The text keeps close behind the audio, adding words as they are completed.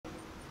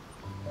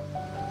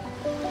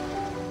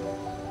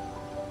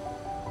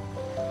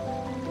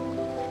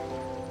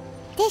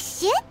This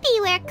should be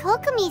where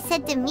Kokomi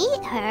said to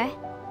meet her.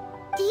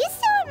 Do you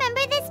still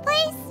remember this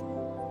place?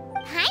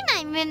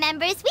 Paimon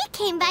remembers we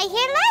came by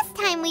here last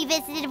time we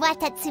visited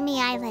Watatsumi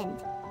Island.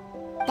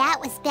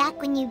 That was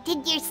back when you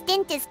did your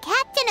stint as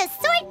captain of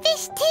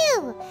Swordfish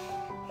too.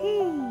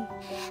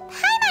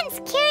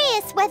 Paimon's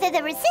curious whether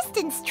the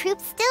resistance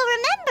troops still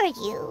remember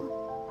you.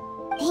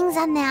 Things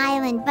on the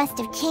island must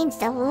have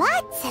changed a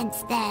lot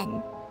since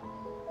then.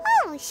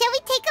 Oh, shall we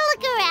take a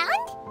look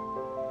around?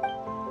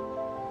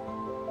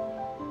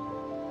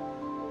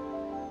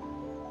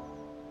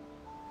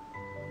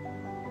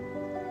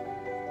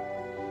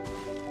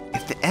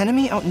 If the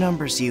enemy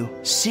outnumbers you,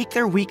 seek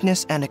their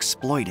weakness and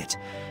exploit it.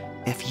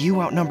 If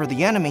you outnumber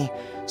the enemy,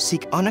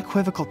 seek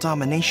unequivocal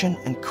domination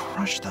and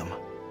crush them.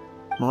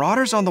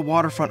 Marauders on the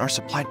waterfront are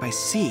supplied by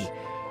sea.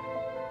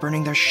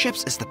 Burning their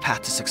ships is the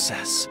path to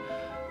success.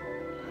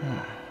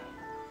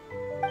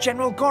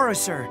 General Goro,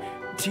 sir,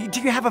 do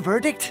you have a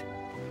verdict?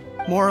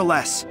 More or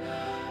less.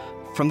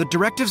 From the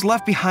directives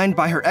left behind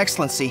by Her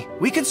Excellency,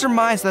 we can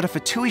surmise that a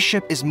Fatui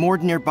ship is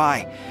moored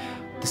nearby.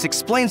 This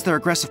explains their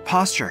aggressive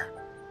posture.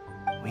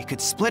 We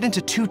could split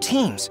into two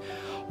teams,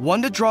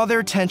 one to draw their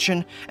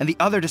attention, and the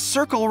other to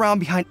circle around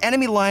behind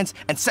enemy lines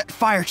and set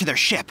fire to their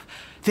ship.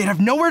 They'd have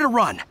nowhere to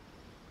run.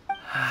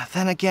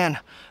 Then again,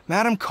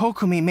 Madame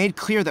Kokomi made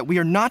clear that we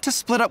are not to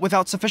split up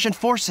without sufficient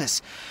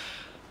forces.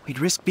 We'd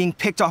risk being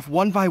picked off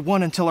one by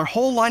one until our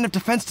whole line of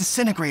defense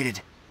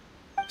disintegrated.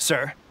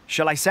 Sir,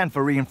 shall I send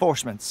for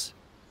reinforcements?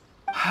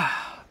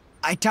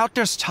 I doubt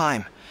there's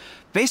time.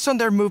 Based on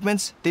their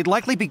movements, they'd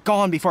likely be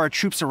gone before our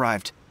troops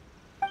arrived.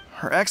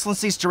 Her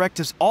Excellency's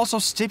directives also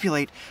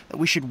stipulate that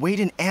we should wait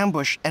in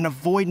ambush and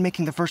avoid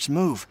making the first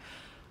move.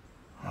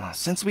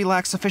 Since we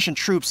lack sufficient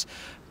troops,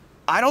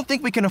 I don't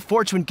think we can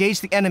afford to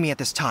engage the enemy at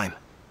this time.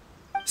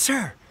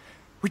 Sir,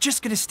 we're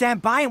just gonna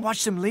stand by and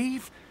watch them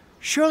leave?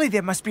 Surely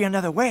there must be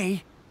another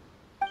way.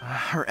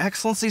 Her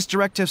Excellency's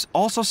directives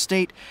also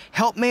state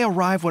help may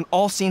arrive when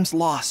all seems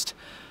lost.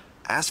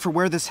 As for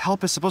where this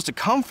help is supposed to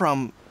come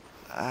from,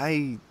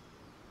 Hey,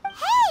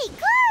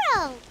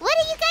 Goro! What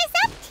are you guys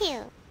up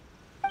to?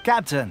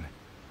 Captain,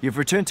 you've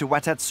returned to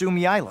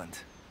Watatsumi Island.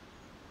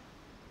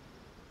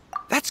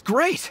 That's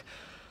great!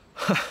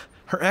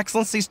 Her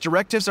Excellency's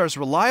directives are as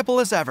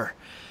reliable as ever.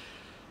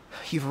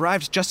 You've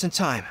arrived just in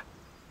time.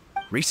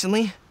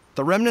 Recently,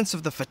 the remnants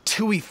of the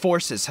Fatui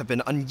forces have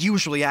been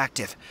unusually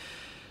active.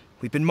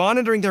 We've been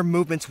monitoring their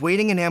movements,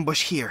 waiting in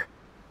ambush here.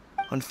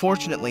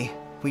 Unfortunately,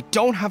 we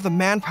don't have the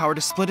manpower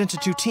to split into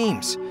two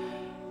teams.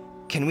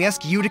 Can we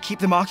ask you to keep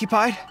them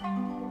occupied?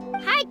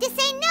 Hard to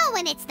say no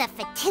when it's the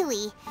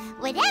Fatui.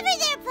 Whatever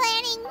they're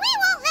planning, we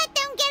won't let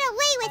them get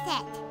away with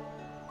it.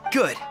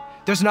 Good.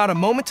 There's not a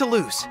moment to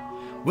lose.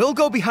 We'll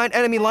go behind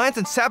enemy lines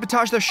and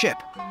sabotage their ship.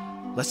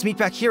 Let's meet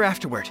back here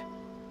afterward.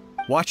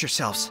 Watch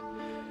yourselves.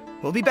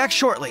 We'll be back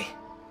shortly.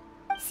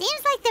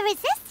 Seems like the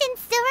Resistance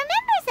still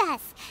remembers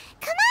us.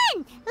 Come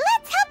on,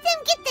 let's help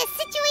them get this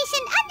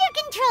situation under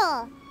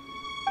control.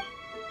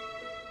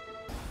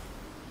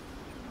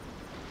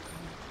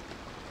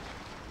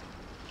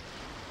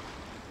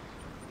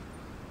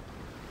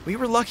 We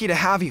were lucky to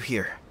have you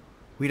here.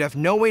 We'd have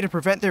no way to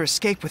prevent their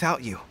escape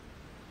without you.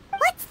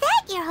 What's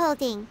that you're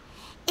holding?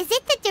 Is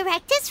it the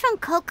directives from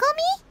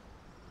Kokomi?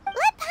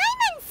 Let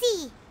Paimon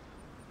see.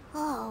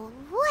 Oh,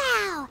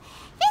 wow.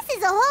 This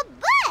is a whole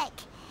book.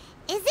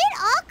 Is it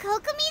all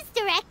Kokomi's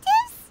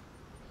directives?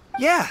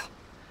 Yeah.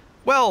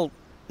 Well,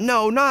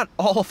 no, not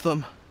all of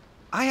them.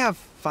 I have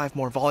 5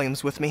 more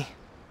volumes with me.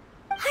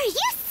 Are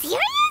you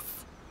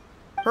serious?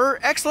 Her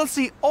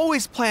Excellency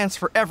always plans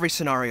for every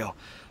scenario.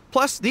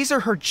 Plus, these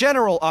are her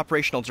general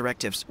operational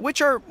directives, which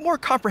are more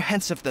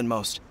comprehensive than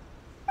most.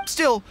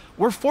 Still,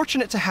 we're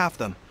fortunate to have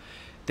them.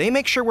 They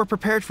make sure we're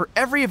prepared for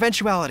every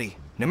eventuality,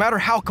 no matter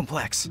how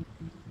complex.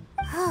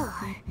 Oh,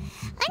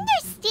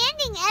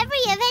 understanding every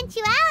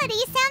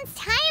eventuality sounds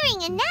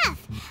tiring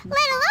enough,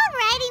 let alone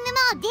writing them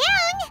all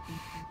down.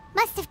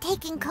 Must have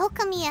taken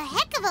Kokomi a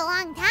heck of a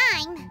long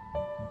time.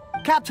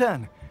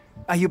 Captain,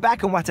 are you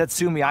back on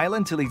Watatsumi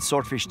Island to lead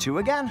Swordfish 2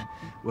 again?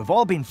 We've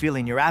all been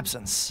feeling your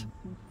absence.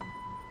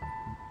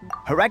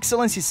 Her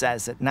Excellency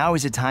says that now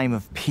is a time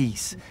of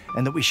peace,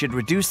 and that we should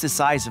reduce the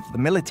size of the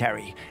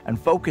military and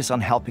focus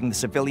on helping the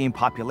civilian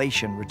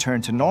population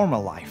return to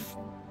normal life.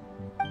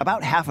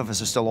 About half of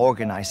us are still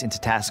organized into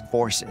task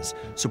forces,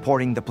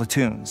 supporting the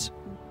platoons.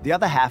 The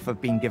other half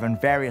have been given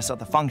various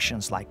other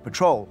functions like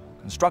patrol,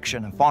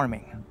 construction, and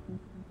farming.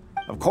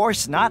 Of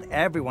course, not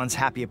everyone's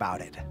happy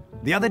about it.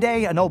 The other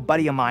day, an old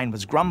buddy of mine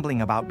was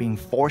grumbling about being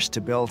forced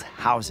to build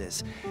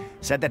houses.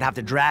 Said they'd have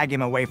to drag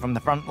him away from the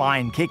front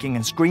line, kicking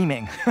and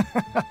screaming. The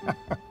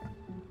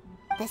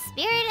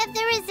spirit of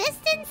the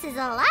Resistance is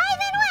alive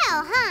and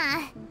well,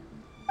 huh?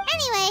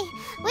 Anyway,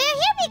 we're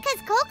here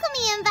because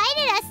Kokomi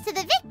invited us to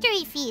the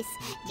Victory Feast.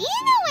 Do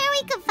you know where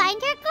we could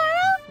find her,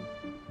 Goro?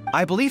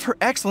 I believe Her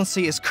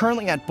Excellency is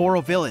currently at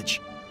Boro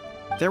Village.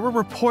 There were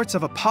reports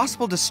of a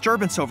possible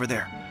disturbance over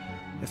there.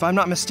 If I'm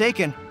not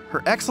mistaken,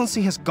 Her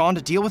Excellency has gone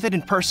to deal with it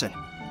in person.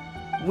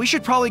 We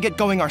should probably get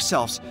going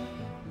ourselves.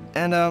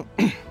 And,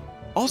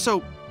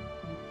 also,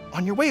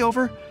 on your way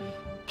over,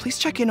 please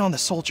check in on the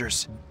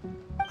soldiers.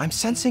 I'm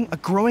sensing a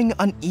growing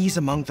unease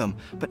among them,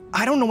 but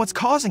I don't know what's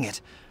causing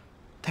it.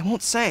 They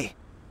won't say.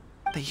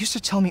 They used to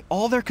tell me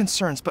all their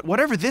concerns, but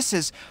whatever this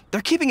is,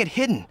 they're keeping it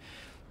hidden.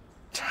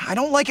 I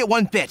don't like it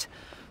one bit.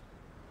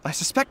 I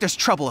suspect there's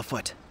trouble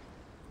afoot.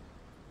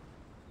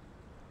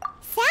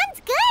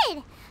 Sounds good.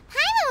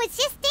 Paimon was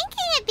just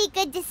thinking it'd be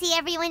good to see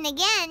everyone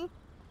again.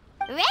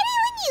 Ready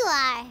when you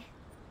are.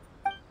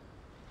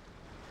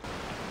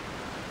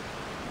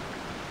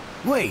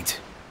 Wait,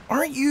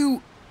 aren't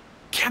you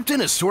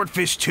Captain of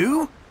Swordfish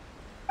too?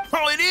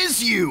 Oh, it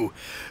is you!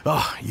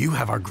 Oh, you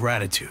have our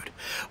gratitude.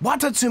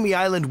 Watatsumi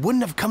Island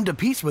wouldn't have come to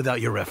peace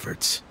without your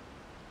efforts.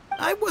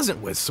 I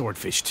wasn't with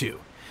Swordfish 2,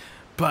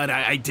 but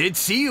I did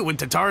see you in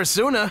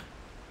Tatarasuna.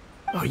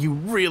 Oh, you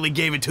really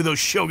gave it to those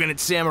shogunate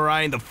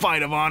samurai in the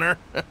fight of honor.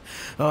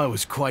 Oh, it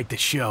was quite the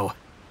show.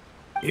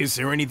 Is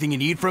there anything you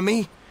need from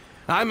me?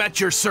 I'm at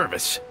your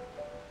service.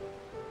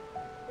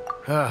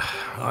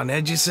 On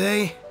edge, you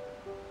say?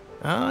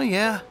 Oh,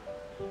 yeah.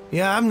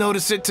 Yeah, I've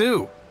noticed it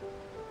too.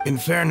 In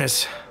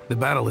fairness, the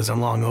battle isn't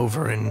long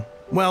over, and,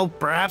 well,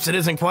 perhaps it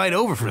isn't quite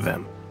over for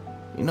them.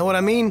 You know what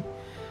I mean?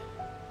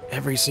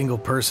 Every single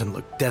person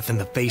looked death in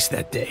the face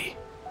that day.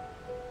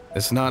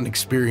 It's not an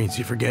experience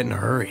you forget in a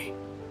hurry.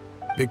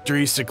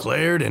 Victory's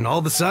declared, and all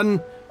of a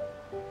sudden,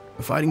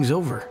 the fighting's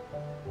over.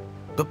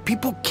 But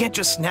people can't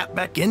just snap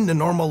back into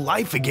normal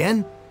life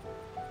again.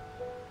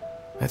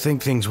 I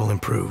think things will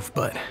improve,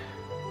 but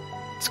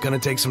it's gonna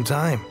take some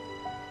time.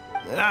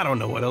 I don't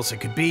know what else it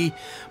could be,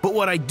 but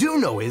what I do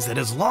know is that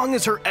as long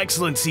as Her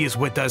Excellency is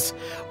with us,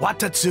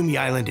 Watatsumi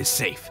Island is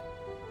safe.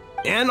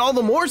 And all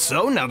the more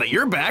so now that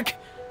you're back.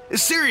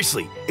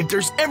 Seriously, if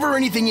there's ever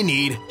anything you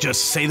need,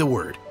 just say the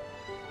word.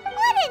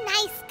 What a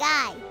nice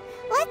guy.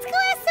 Let's go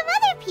ask some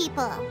other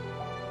people.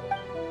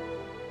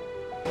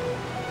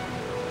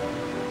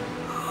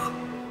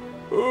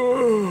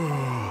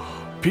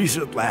 Peace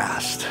at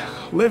last.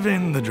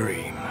 Living the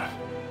dream.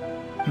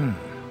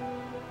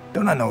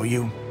 Don't I know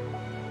you?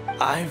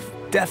 I've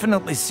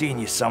definitely seen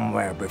you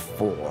somewhere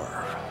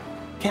before.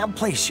 Can't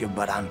place you,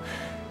 but I'm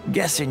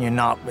guessing you're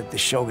not with the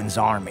Shogun's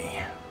army.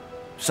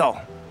 So,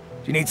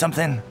 do you need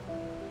something?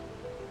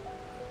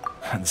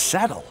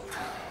 Unsettled?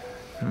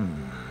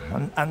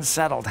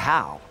 Unsettled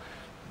how?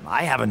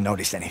 I haven't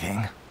noticed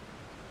anything.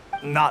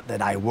 Not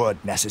that I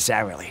would,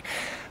 necessarily.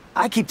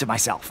 I keep to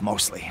myself,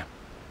 mostly.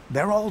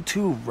 They're all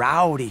too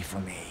rowdy for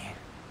me.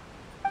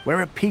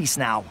 We're at peace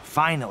now,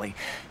 finally,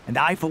 and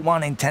I, for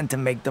one, intend to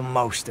make the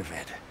most of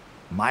it.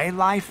 My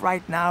life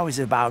right now is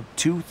about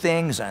two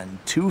things and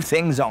two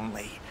things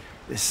only.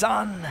 The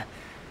sun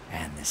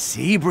and the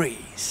sea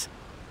breeze.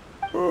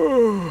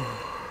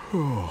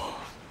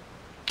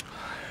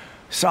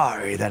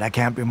 Sorry that I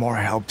can't be more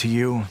help to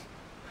you.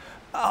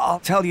 I'll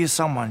tell you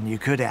someone you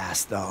could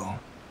ask, though.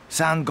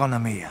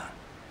 Sangonomiya.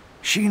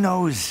 She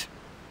knows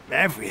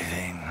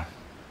everything.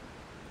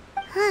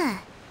 Huh.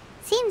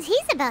 Seems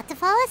he's about to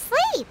fall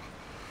asleep.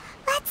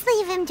 Let's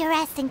leave him to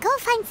rest and go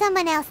find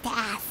someone else to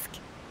ask.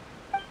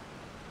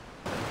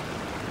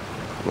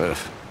 Ugh,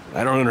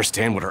 I don't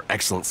understand what Her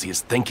Excellency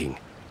is thinking.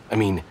 I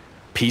mean,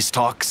 peace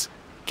talks?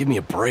 Give me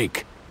a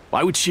break.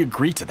 Why would she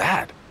agree to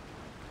that?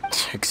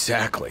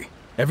 Exactly.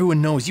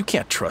 Everyone knows you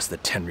can't trust the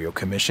Tenryou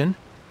Commission.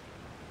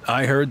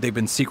 I heard they've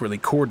been secretly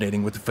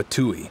coordinating with the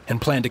Fatui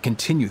and plan to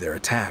continue their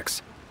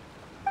attacks.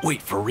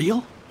 Wait, for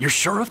real? You're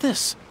sure of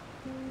this?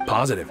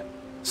 Positive.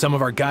 Some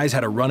of our guys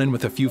had a run-in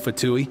with a few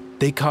Fatui.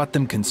 They caught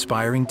them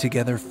conspiring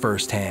together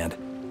firsthand.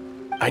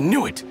 I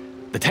knew it!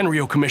 The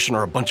Tenryou Commission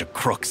are a bunch of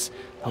crooks.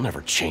 They'll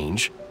never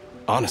change.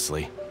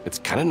 Honestly, it's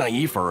kind of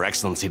naive for Her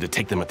Excellency to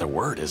take them at their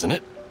word, isn't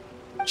it?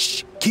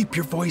 Shh, keep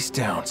your voice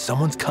down.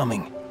 Someone's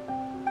coming.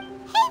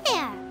 Hey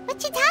there!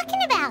 What you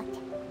talking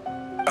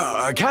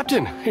about?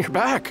 Captain, you're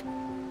back!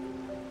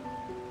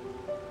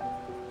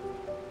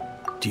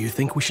 Do you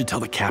think we should tell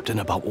the captain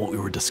about what we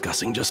were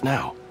discussing just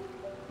now?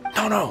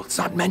 No, let's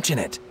not mention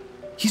it.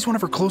 He's one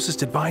of her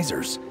closest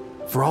advisors.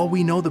 For all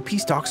we know, the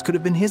peace talks could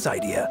have been his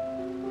idea.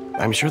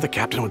 I'm sure the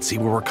captain would see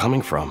where we're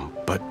coming from,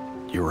 but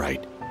you're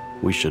right.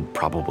 We should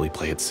probably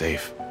play it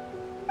safe.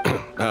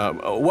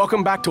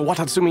 Welcome back to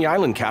Watatsumi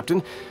Island,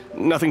 Captain.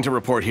 Nothing to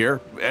report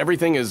here.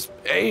 Everything is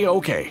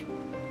A-okay.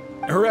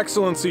 Her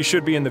Excellency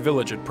should be in the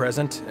village at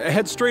present.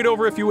 Head straight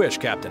over if you wish,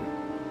 Captain.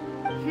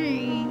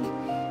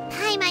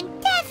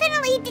 Paimon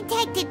definitely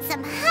detected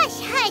some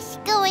hush-hush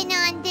going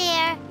on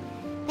there.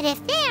 But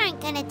if they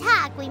aren't gonna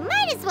talk, we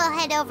might as well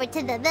head over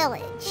to the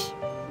village.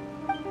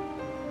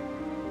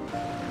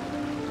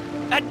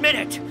 Admit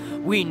it!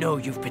 We know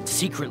you've been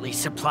secretly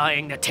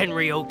supplying the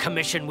Tenryou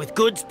Commission with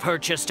goods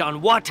purchased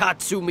on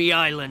Watatsumi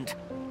Island.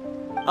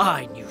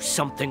 I knew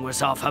something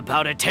was off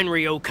about a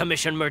Tenryou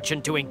Commission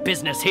merchant doing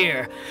business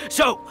here.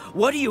 So,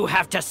 what do you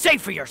have to say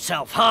for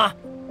yourself, huh?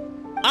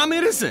 I'm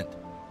innocent!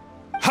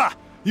 Ha!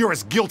 You're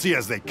as guilty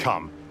as they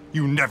come.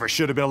 You never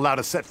should have been allowed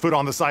to set foot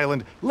on this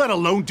island, let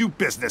alone do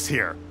business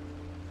here.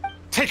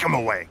 Take him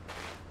away!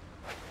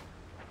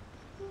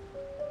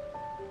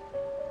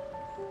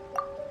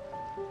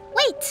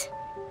 Wait!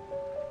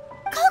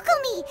 Kokomi!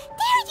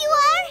 There you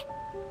are!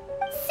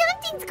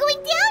 Something's going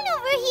down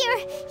over here!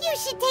 You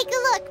should take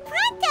a look,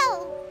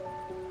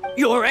 pronto!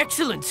 Your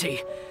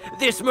Excellency,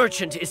 this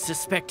merchant is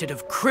suspected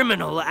of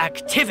criminal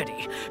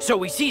activity, so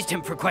we seized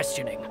him for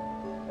questioning.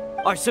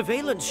 Our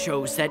surveillance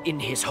shows that in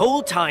his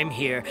whole time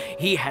here,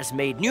 he has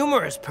made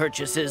numerous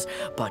purchases,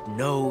 but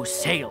no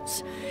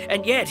sales.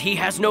 And yet he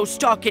has no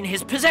stock in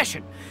his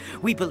possession.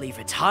 We believe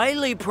it's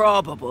highly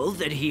probable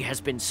that he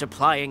has been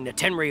supplying the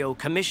Tenryou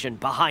Commission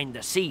behind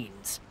the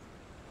scenes.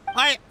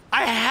 I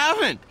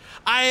haven't.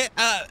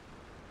 That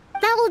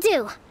will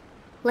do.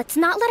 Let's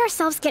not let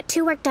ourselves get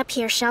too worked up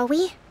here, shall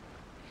we?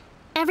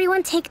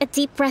 Everyone take a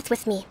deep breath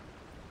with me.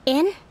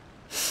 In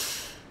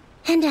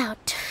and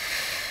out.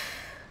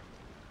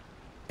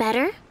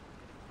 Better?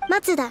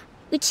 Matsuda,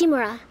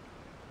 Uchimura,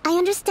 I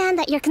understand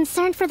that you're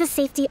concerned for the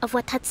safety of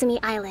Watatsumi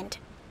Island.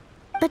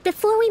 But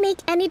before we make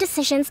any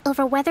decisions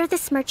over whether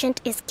this merchant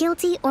is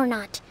guilty or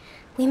not,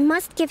 we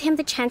must give him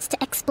the chance to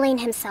explain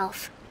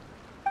himself.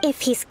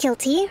 If he's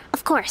guilty,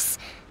 of course,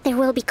 there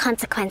will be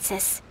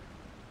consequences.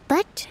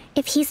 But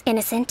if he's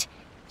innocent,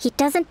 he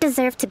doesn't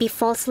deserve to be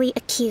falsely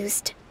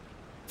accused.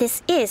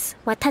 This is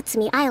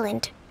Watatsumi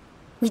Island.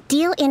 We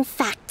deal in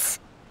facts,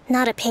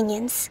 not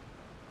opinions.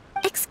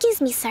 Excuse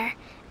me, sir.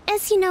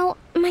 As you know,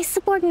 my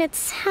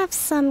subordinates have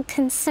some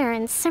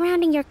concerns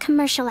surrounding your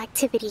commercial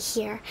activity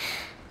here.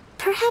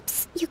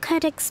 Perhaps you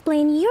could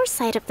explain your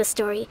side of the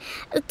story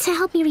to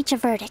help me reach a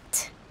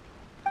verdict.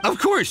 Of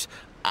course,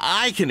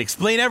 I can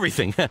explain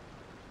everything.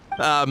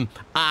 I'm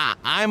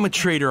a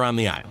trader on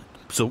the island,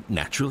 so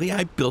naturally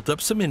I built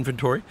up some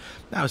inventory.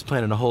 I was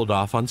planning to hold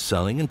off on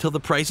selling until the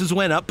prices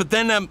went up, but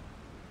then,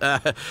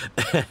 but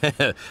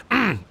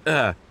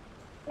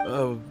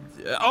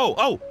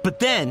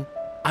then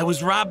I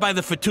was robbed by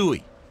the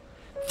Fatui.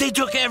 They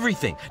took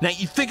everything. Now,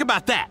 you think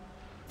about that.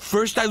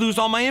 First I lose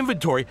all my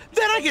inventory,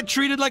 then I get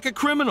treated like a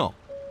criminal.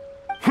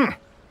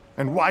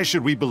 And why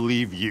should we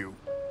believe you?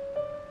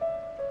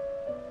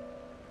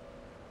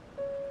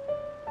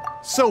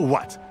 So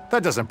what?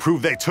 That doesn't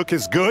prove they took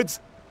his goods.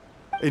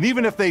 And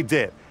even if they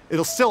did,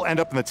 it'll still end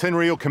up in the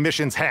Tenryou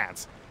Commission's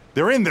hands.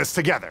 They're in this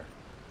together.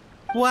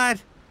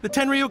 What? The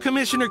Tenryou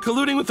Commission are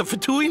colluding with the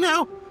Fatui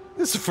now?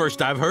 This is the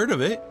first I've heard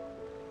of it.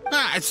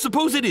 I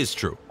suppose it is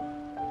true.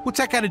 What's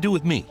that got to do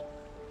with me?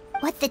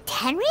 What, the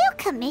Tenryou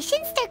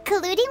Commission start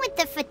colluding with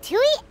the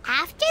Fatui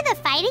after the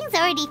fighting's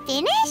already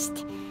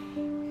finished?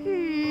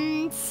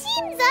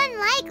 Seems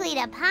unlikely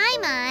to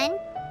Paimon.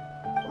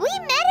 We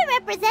met a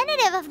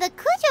representative of the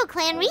Kujo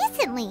clan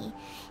recently.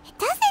 It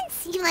doesn't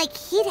seem like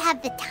he'd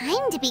have the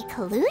time to be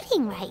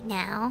colluding right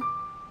now.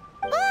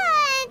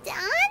 But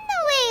on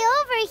the way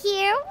over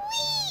here,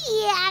 we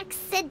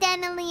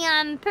accidentally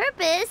on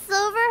purpose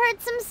overheard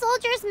some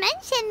soldiers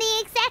mention the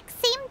exact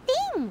same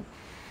thing.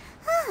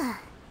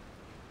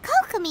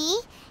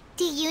 Kokomi,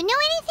 do you know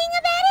anything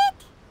about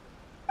it?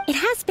 It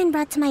has been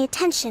brought to my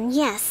attention,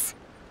 yes.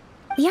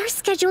 We are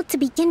scheduled to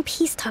begin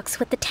peace talks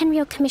with the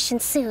Tenryou Commission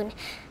soon.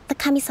 The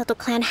Kamisato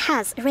clan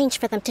has arranged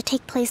for them to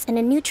take place in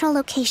a neutral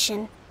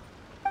location.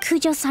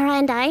 Kujo-Sara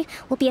and I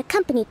will be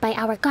accompanied by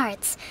our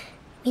guards.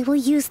 We will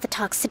use the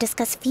talks to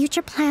discuss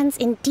future plans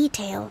in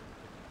detail.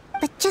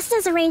 But just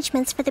as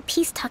arrangements for the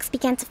peace talks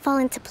began to fall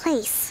into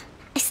place,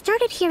 I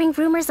started hearing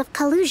rumors of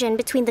collusion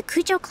between the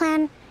Kujo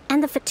clan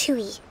and the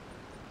Fatui.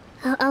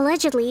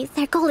 Allegedly,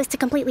 their goal is to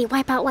completely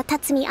wipe out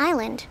Watatsumi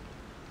Island.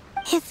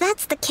 If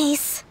that's the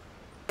case,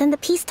 then the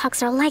peace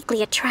talks are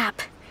likely a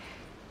trap.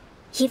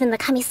 Even the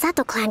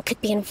Kamisato clan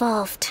could be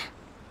involved.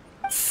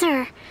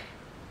 Sir,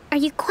 are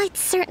you quite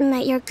certain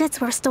that your goods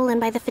were stolen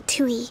by the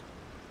Fatui?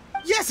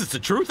 Yes, it's the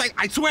truth.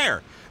 I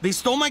swear. They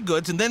stole my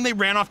goods and then they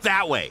ran off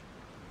that way.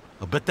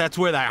 I'll bet that's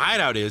where that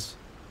hideout is.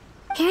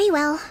 Very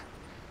well.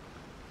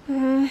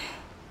 The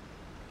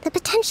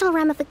potential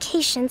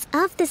ramifications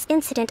of this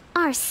incident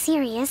are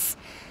serious.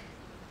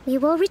 We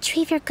will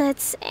retrieve your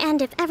goods,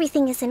 and if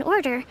everything is in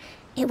order,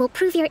 it will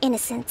prove your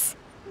innocence.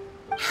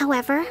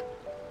 However,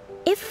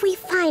 if we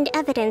find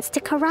evidence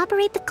to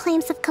corroborate the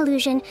claims of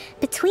collusion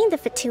between the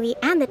Fatui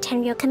and the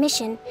Tenryou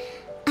Commission,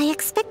 I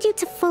expect you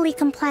to fully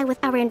comply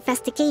with our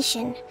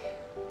investigation.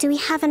 Do we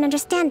have an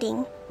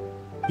understanding?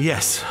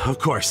 Yes, of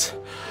course.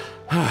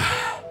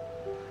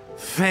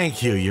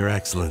 Thank you, Your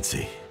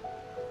Excellency.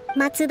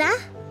 Matsuda?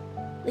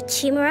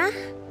 Uchimura?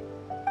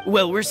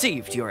 Well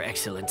received, Your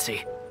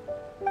Excellency.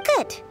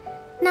 Good.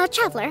 Now,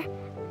 Traveler,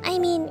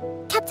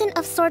 Captain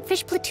of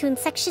Swordfish Platoon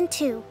Section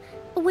 2,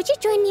 would you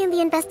join me in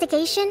the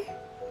investigation?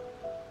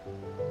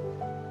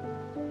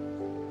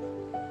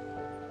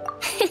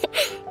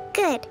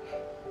 Good.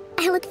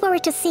 I look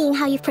forward to seeing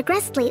how you've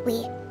progressed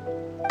lately.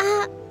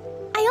 I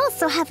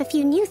also have a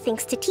few new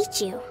things to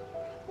teach you.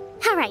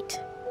 All right,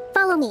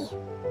 follow me.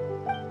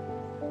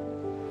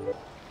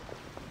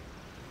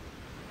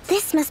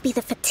 This must be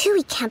the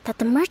Fatui camp that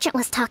the merchant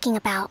was talking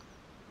about.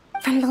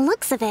 From the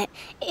looks of it,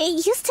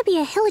 it used to be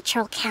a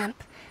Hilichurl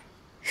camp.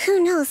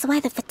 Who knows why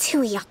the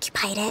Fatui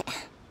occupied it?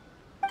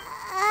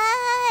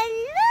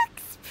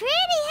 Looks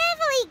pretty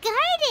heavily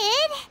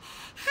guarded.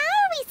 How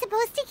are we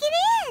supposed to get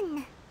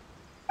in?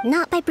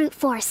 Not by brute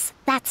force,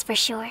 that's for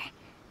sure.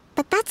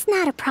 But that's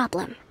not a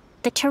problem.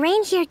 The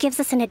terrain here gives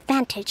us an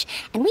advantage,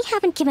 and we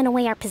haven't given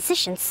away our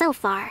position so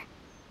far.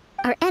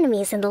 Our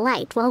enemy is in the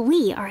light, while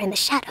we are in the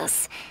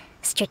shadows.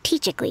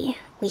 Strategically,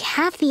 we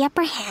have the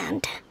upper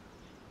hand.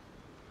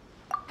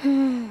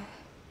 I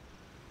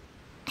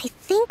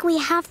think we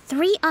have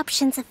 3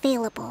 options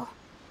available.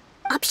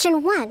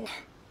 Option 1.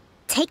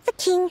 Take the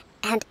king,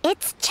 and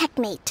it's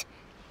checkmate.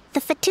 The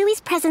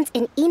Fatui's presence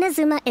in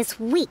Inazuma is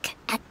weak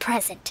at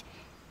present.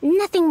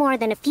 Nothing more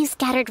than a few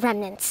scattered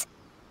remnants.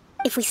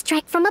 If we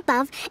strike from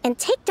above and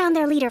take down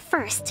their leader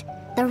first,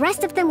 the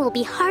rest of them will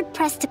be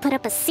hard-pressed to put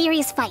up a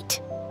serious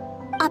fight.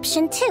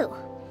 Option 2.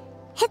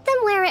 Hit them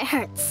where it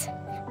hurts.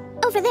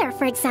 Over there,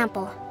 for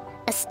example,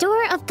 a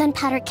store of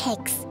gunpowder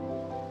kegs.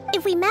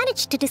 If we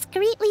manage to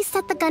discreetly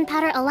set the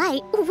gunpowder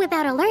alight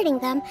without alerting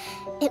them,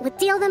 it would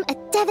deal them a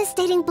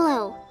devastating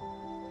blow.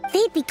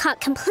 They'd be caught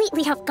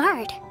completely off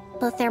guard.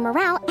 Both their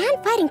morale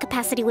and fighting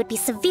capacity would be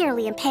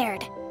severely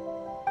impaired.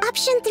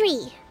 Option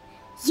 3.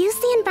 Use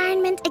the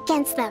environment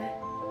against them.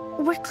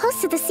 We're close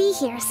to the sea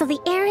here, so the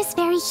air is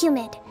very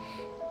humid.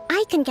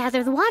 I can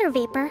gather the water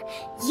vapor,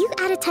 you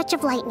add a touch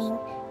of lightning,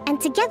 and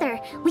together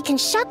we can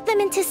shock them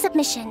into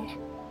submission.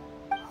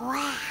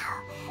 Wow,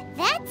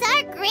 that's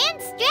our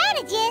grand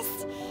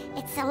strategist.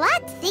 It's a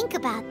lot to think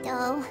about,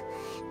 though.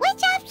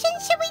 Which option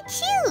should we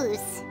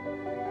choose?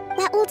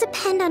 That will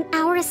depend on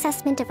our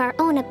assessment of our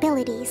own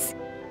abilities.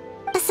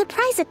 A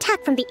surprise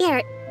attack from the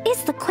air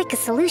is the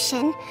quickest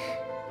solution,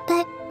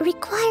 but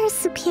requires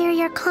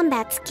superior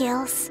combat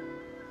skills.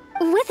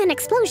 With an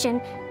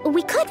explosion,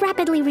 we could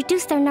rapidly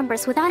reduce their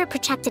numbers without a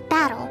protracted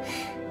battle,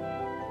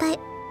 but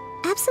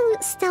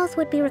absolute stealth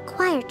would be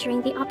required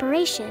during the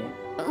operation,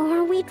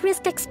 or we'd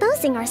risk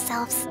exposing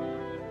ourselves.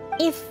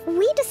 If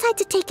we decide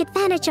to take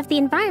advantage of the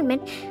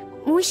environment,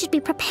 we should be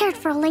prepared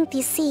for a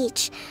lengthy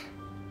siege.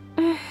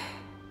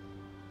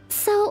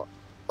 So,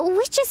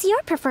 which is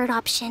your preferred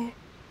option?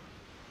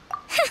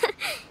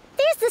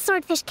 There's the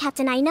swordfish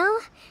captain I know.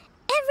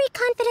 Every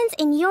confidence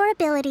in your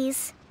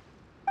abilities.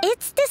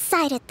 It's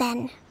decided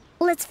then.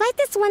 Let's fight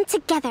this one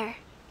together.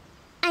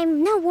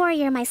 I'm no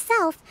warrior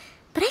myself,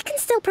 but I can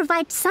still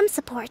provide some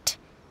support.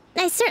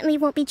 I certainly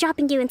won't be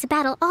dropping you into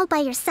battle all by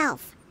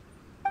yourself.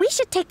 We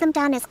should take them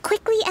down as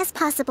quickly as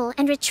possible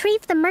and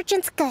retrieve the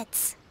merchant's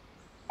goods.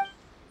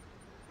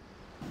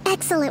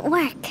 Excellent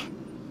work.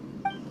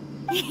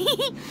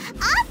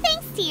 All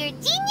thanks to your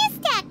genius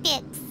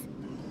tactics.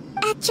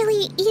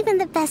 Actually, even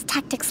the best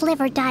tactics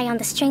live or die on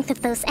the strength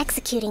of those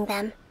executing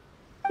them.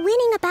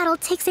 Winning a battle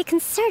takes a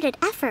concerted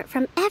effort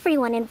from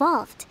everyone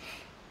involved.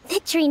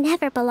 Victory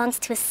never belongs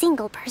to a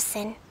single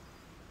person.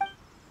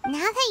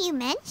 Now that you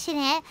mention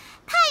it,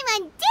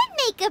 Paimon did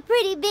make a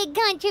pretty big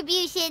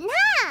contribution,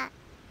 huh?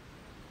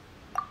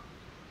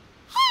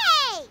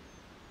 Hey!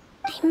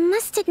 I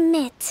must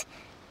admit,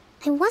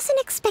 I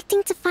wasn't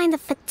expecting to find the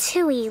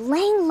Fatui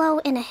laying low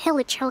in a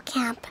Hilichurl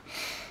camp.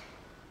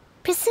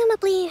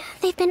 Presumably,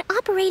 they've been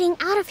operating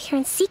out of here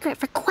in secret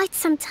for quite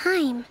some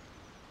time.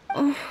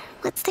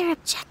 What's their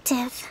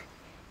objective?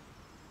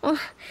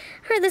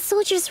 Are the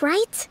soldiers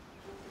right?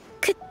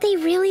 Could they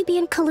really be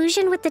in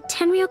collusion with the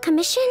Tenryou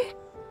Commission?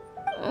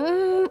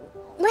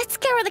 Let's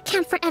scour the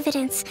camp for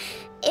evidence.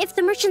 If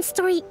the merchant's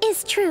story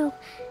is true,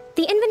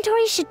 the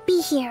inventory should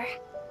be here.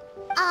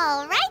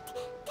 All right,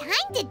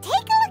 time to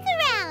take a look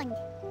around.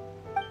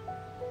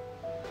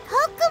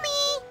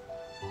 Kokomi!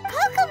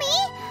 Kokomi!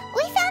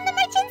 We found the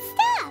merchant's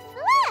stuff!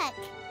 Look!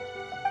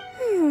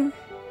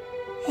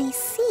 I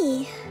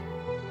see.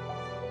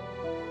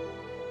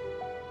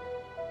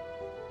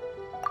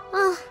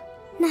 Oh,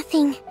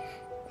 nothing.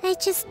 I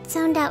just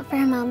zoned out for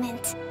a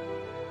moment.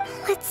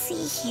 Let's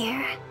see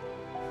here.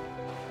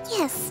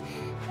 Yes,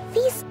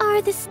 these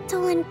are the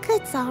stolen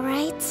goods, all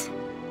right.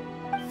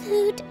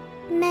 Food,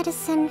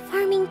 medicine,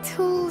 farming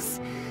tools.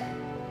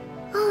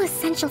 All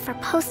essential for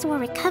post-war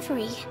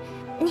recovery.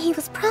 And he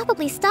was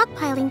probably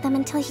stockpiling them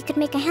until he could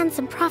make a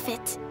handsome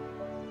profit.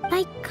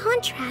 By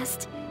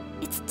contrast,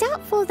 it's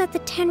doubtful that the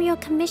Tenryou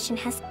Commission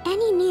has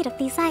any need of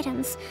these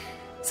items,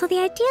 so the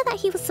idea that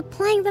he was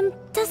supplying them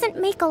doesn't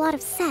make a lot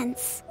of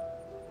sense.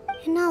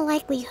 In all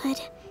likelihood,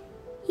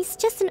 he's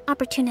just an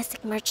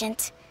opportunistic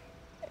merchant.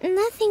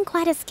 Nothing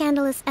quite as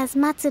scandalous as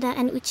Matsuda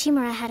and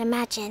Uchimura had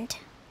imagined.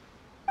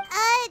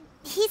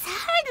 He's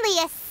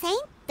hardly a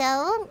saint,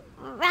 though,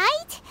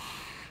 right?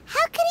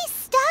 How could he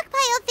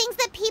stockpile things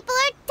that people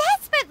are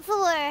desperate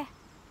for?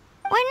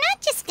 We're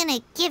not just gonna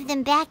give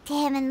them back to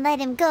him and let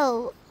him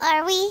go,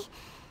 are we?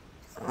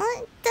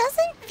 It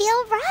doesn't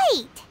feel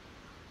right.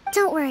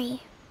 Don't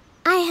worry.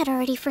 I had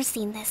already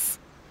foreseen this.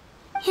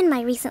 In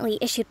my recently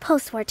issued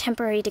post-war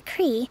temporary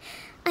decree,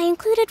 I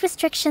included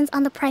restrictions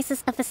on the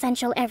prices of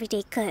essential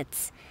everyday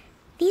goods.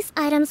 These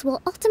items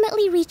will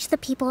ultimately reach the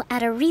people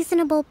at a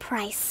reasonable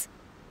price.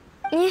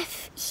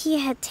 If he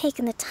had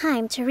taken the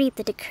time to read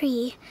the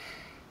decree,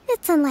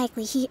 it's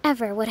unlikely he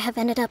ever would have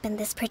ended up in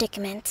this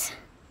predicament.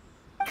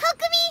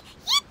 Kokomi,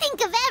 you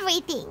think of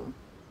everything!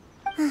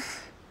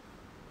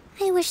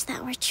 I wish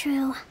that were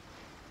true.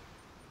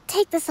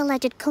 Take this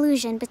alleged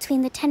collusion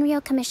between the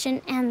Tenryou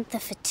Commission and the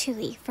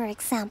Fatui, for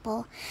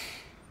example.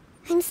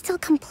 I'm still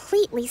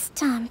completely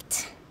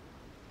stumped.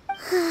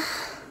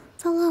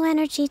 The low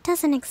energy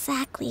doesn't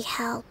exactly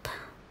help.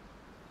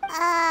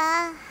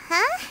 Huh?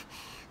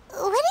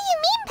 What do you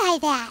mean by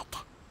that?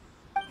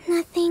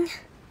 Nothing.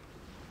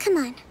 Come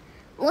on,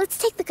 let's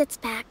take the goods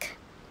back.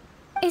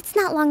 It's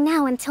not long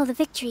now until the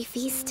victory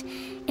feast.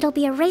 It'll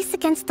be a race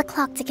against the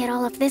clock to get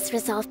all of this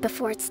resolved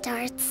before it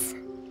starts.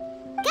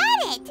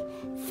 Got it!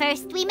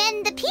 First we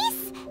mend the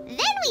peace, then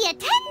we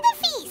attend the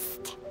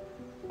feast!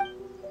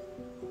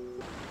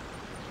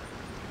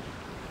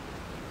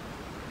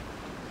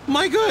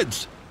 My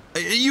goods!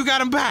 You got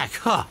them back,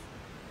 huh?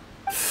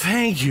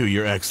 Thank you,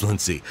 Your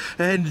Excellency.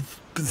 And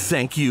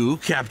thank you,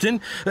 Captain.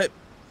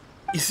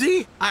 You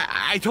see,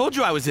 I told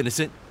you I was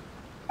innocent.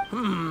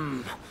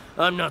 I'm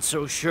not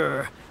so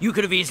sure. You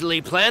could have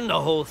easily planned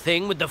the whole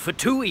thing with the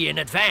Fatui in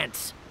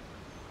advance.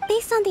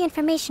 Based on the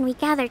information we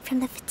gathered from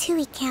the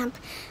Fatui camp,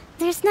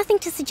 there's nothing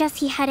to suggest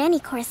he had any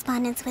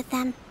correspondence with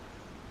them.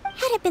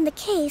 Had it been the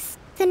case,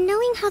 then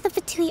knowing how the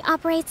Fatui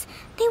operates,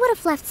 they would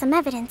have left some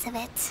evidence of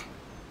it.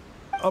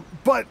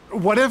 But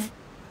what if...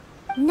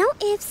 No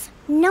ifs,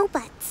 no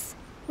buts.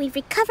 We've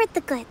recovered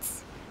the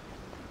goods.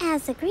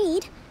 As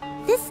agreed,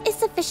 this is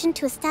sufficient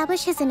to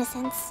establish his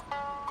innocence.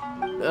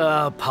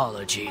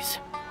 Apologies.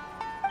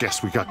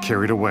 Guess we got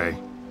carried away.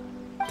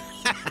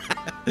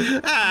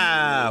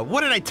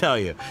 What did I tell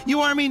you?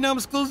 You army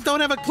numbskulls don't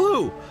have a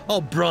clue.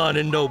 All brawn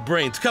and no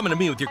brains coming to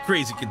me with your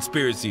crazy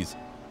conspiracies.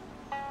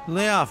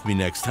 Lay off me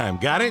next time,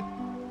 got it?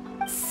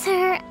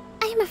 Sir,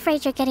 I'm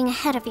afraid you're getting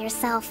ahead of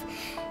yourself.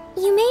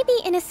 You may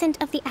be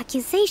innocent of the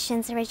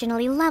accusations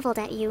originally leveled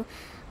at you,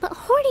 but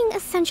hoarding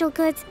essential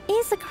goods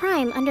is a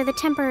crime under the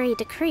temporary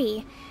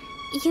decree.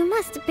 You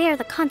must bear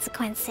the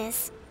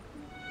consequences.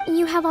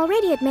 You have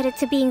already admitted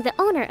to being the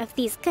owner of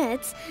these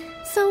goods,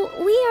 so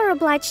we are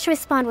obliged to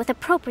respond with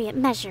appropriate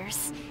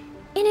measures.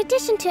 In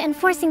addition to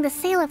enforcing the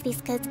sale of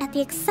these goods at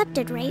the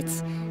accepted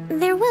rates,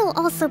 there will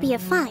also be a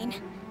fine,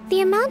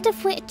 the amount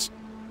of which...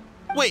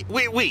 Wait,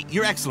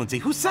 Your Excellency,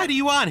 whose side are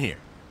you on here?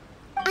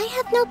 I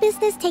have no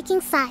business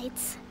taking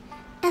sides.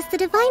 As the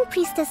Divine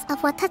Priestess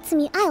of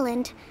Watatsumi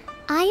Island,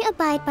 I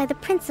abide by the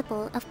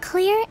principle of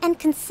clear and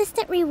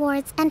consistent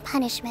rewards and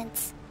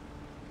punishments.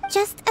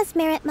 Just as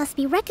merit must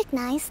be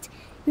recognized,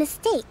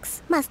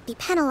 mistakes must be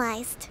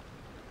penalized.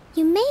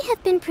 You may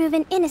have been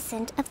proven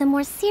innocent of the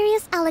more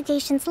serious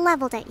allegations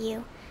leveled at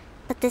you,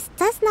 but this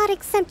does not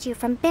exempt you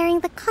from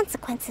bearing the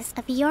consequences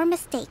of your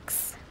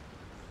mistakes.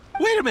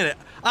 Wait a minute,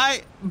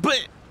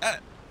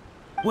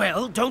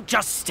 Well, don't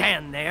just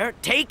stand there.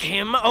 Take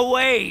him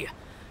away.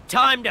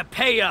 Time to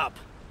pay up.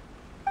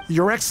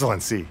 Your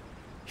Excellency,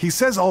 he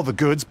says all the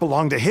goods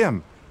belong to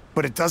him,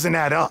 but it doesn't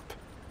add up.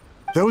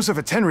 Those of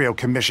a Tenryou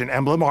Commission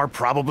emblem are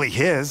probably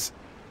his,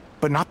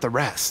 but not the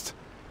rest.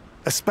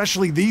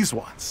 Especially these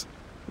ones.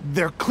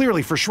 They're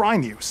clearly for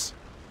shrine use.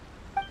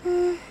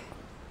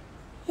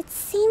 It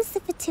seems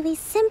the Fatui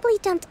simply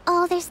dumped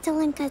all their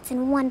stolen goods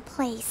in one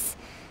place.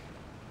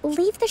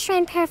 Leave the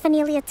shrine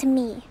paraphernalia to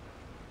me.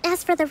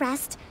 As for the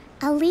rest,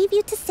 I'll leave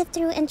you to sift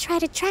through and try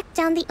to track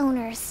down the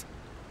owners.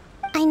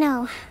 I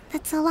know,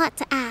 that's a lot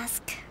to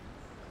ask.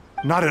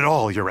 Not at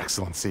all, Your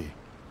Excellency.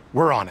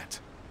 We're on it.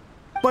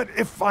 But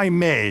if I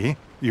may,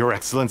 Your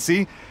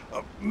Excellency,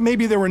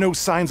 maybe there were no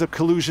signs of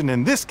collusion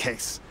in this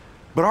case,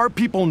 but our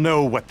people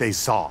know what they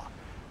saw.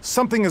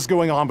 Something is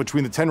going on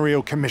between the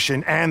Tenryou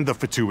Commission and the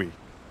Fatui.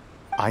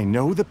 I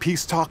know the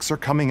peace talks are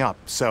coming up,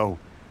 so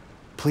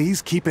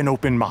please keep an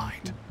open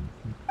mind.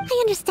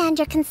 I understand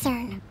your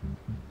concern.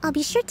 I'll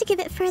be sure to give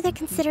it further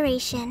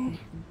consideration.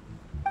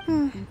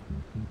 I'm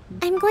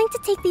going to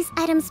take these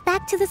items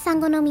back to the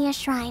Sangonomiya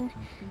shrine.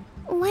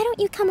 Why don't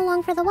you come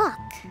along for the walk?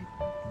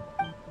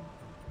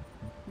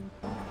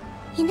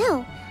 You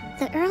know,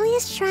 the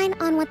earliest shrine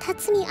on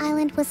Watatsumi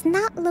Island was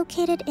not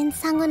located in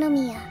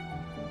Sangonomiya.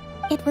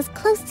 It was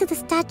close to the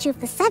Statue of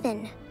the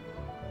Seven.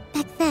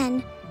 Back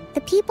then,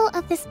 the people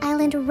of this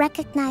island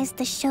recognized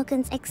the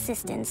Shogun's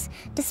existence,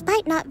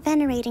 despite not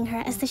venerating her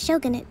as the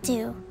Shogunate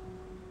do.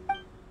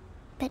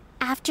 But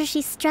after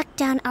she struck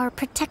down our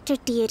protector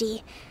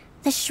deity,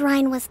 the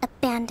shrine was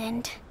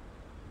abandoned.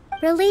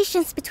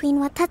 Relations between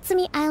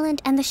Watatsumi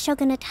Island and the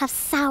Shogunate have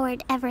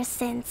soured ever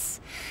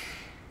since.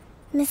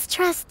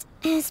 Mistrust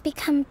has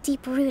become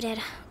deep-rooted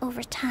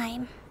over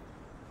time.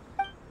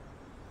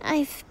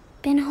 I've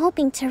been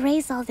hoping to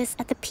raise all this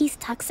at the peace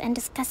talks and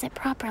discuss it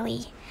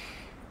properly.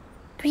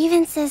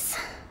 Grievances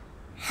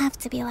have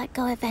to be let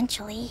go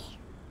eventually.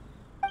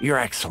 Your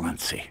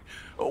Excellency,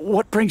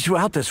 what brings you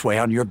out this way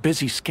on your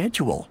busy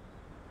schedule?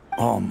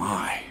 Oh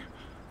my,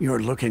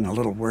 you're looking a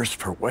little worse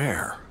for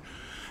wear.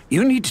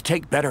 You need to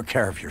take better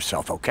care of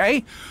yourself,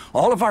 okay?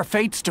 All of our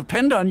fates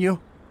depend on you.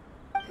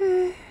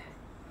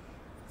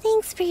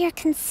 Thanks for your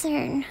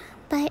concern,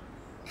 but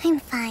I'm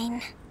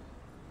fine.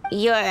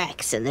 Your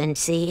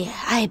Excellency,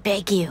 I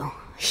beg you,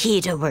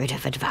 heed a word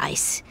of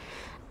advice.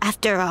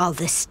 After all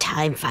this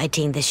time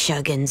fighting the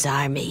Shogun's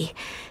army,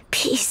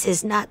 peace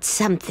is not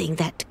something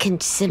that can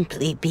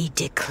simply be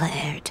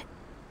declared.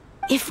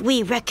 If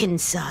we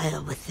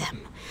reconcile with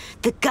them,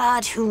 the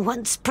god who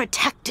once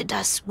protected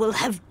us will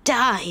have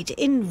died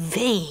in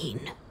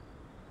vain.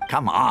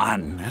 Come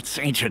on, that's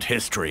ancient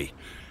history.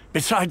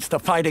 Besides, the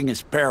fighting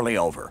is barely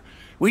over.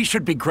 We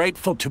should be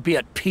grateful to be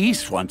at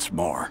peace once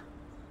more.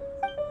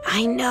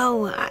 I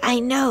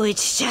know,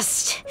 it's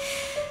just...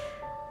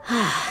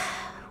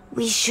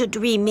 we should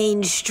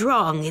remain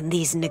strong in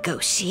these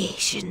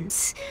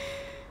negotiations.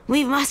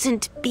 We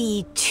mustn't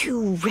be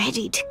too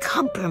ready to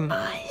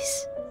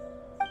compromise.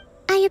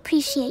 I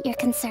appreciate your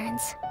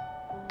concerns.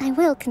 I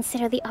will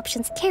consider the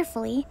options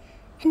carefully,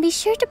 and be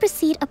sure to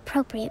proceed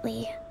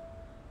appropriately.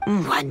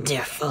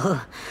 Wonderful.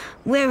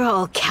 We're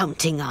all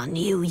counting on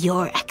you,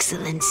 Your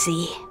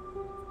Excellency.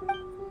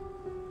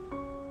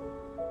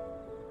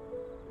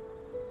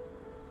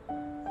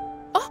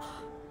 Oh,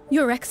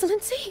 Your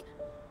Excellency?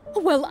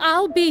 Well,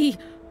 I'll be...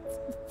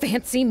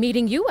 fancy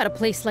meeting you at a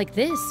place like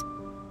this.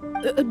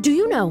 Do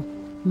you know,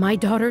 my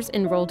daughter's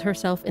enrolled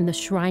herself in the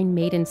Shrine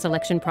Maiden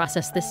selection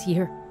process this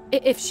year.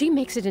 If she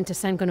makes it into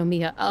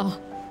Sangonomiya,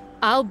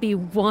 I'll be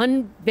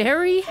one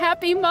very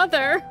happy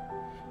mother.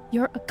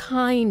 You're a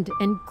kind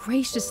and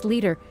gracious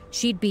leader.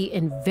 She'd be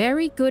in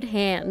very good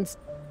hands.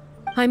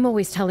 I'm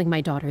always telling my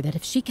daughter that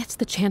if she gets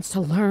the chance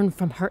to learn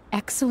from Her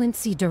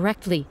Excellency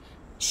directly,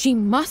 she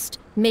must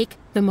make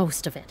the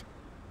most of it.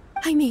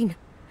 I mean,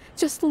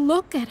 just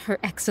look at Her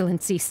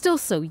Excellency, still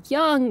so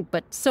young,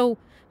 but so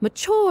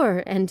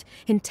mature and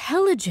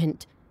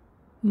intelligent.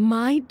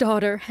 My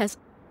daughter has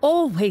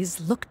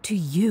always looked to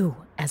you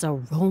as a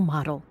role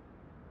model.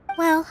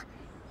 Well,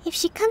 if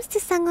she comes to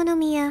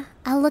Sangonomiya,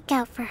 I'll look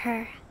out for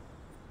her.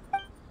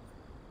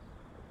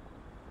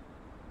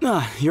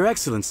 Your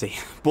Excellency.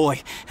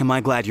 Boy, am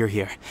I glad you're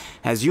here.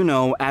 As you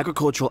know,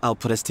 agricultural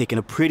output has taken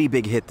a pretty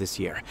big hit this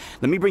year.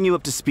 Let me bring you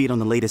up to speed on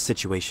the latest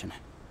situation.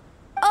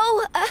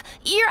 Oh,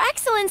 Your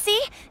Excellency,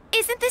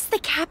 isn't this the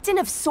captain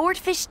of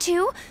Swordfish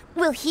 2?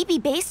 Will he be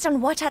based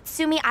on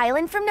Watatsumi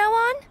Island from now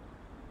on?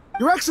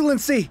 Your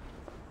Excellency!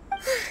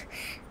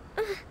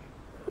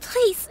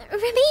 Please,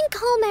 remain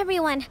calm,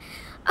 everyone.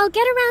 I'll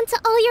get around to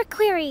all your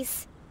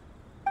queries.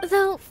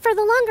 Though, for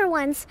the longer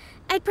ones,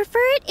 I'd prefer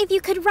it if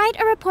you could write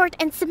a report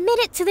and submit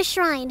it to the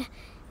shrine.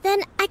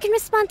 Then I can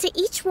respond to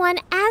each one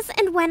as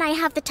and when I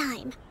have the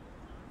time.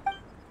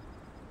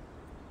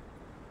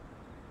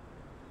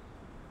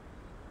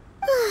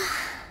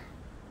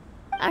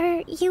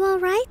 Are you all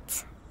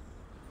right?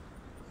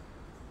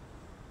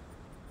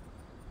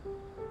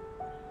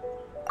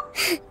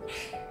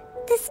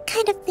 This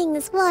kind of thing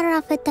is water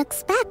off a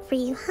duck's back for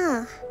you,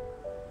 huh?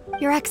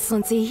 Your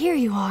Excellency, here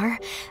you are.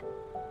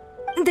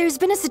 There's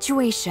been a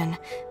situation.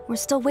 We're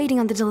still waiting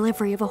on the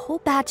delivery of a whole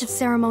batch of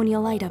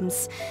ceremonial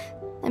items.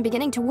 I'm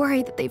beginning to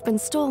worry that they've been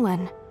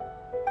stolen.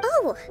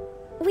 Oh,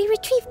 we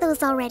retrieved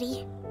those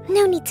already.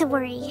 No need to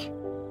worry.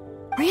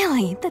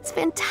 Really? That's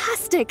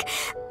fantastic!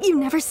 You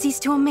never cease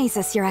to amaze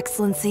us, Your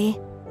Excellency.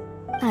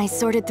 I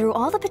sorted through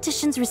all the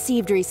petitions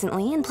received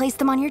recently and placed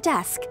them on your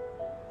desk.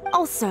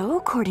 Also,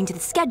 according to the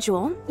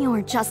schedule,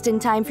 you're just in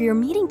time for your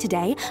meeting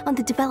today on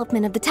the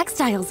development of the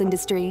textiles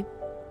industry.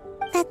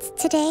 That's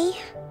today?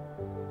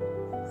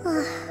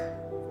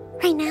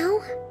 Right now?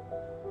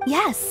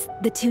 Yes,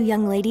 the two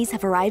young ladies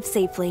have arrived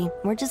safely.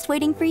 We're just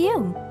waiting for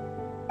you.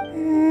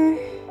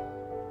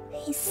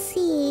 I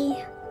see.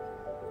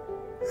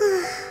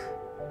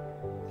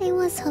 I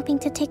was hoping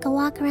to take a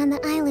walk around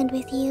the island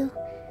with you,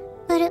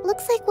 but it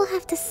looks like we'll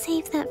have to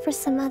save that for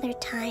some other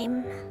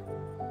time.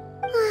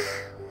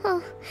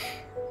 Well,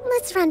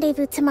 let's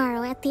rendezvous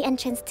tomorrow at the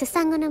entrance to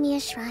Sangonomiya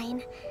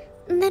Shrine.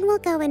 Then we'll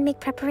go and make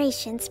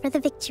preparations for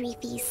the victory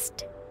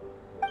feast.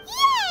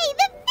 Yay!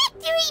 The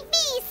victory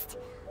feast!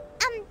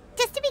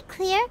 Just to be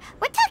clear,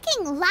 we're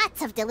talking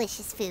lots of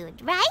delicious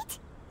food, right?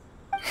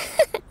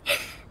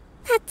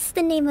 That's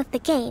the name of the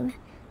game.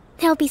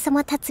 There'll be some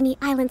Watatsumi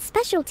Island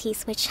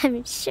specialties, which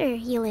I'm sure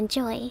you'll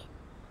enjoy.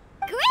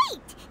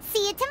 Great!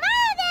 See you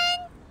tomorrow,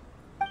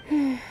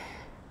 then!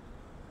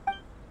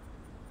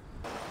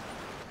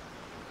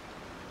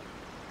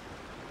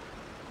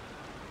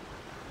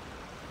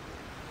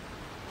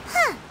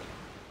 Huh.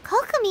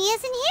 Kokomi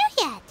isn't here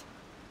yet.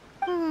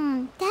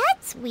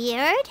 That's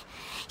weird.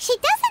 She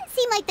doesn't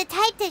seem like the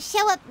type to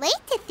show up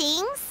late to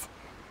things.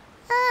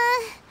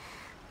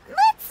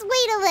 Let's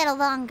wait a little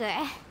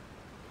longer.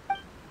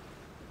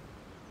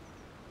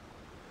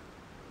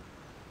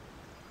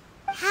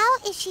 How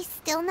is she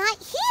still not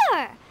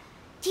here?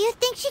 Do you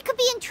think she could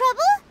be in trouble?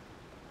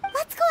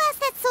 Let's go ask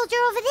that soldier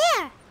over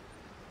there.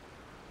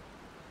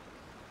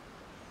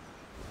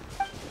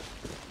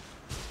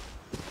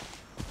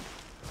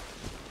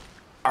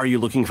 Are you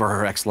looking for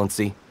Her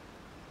Excellency?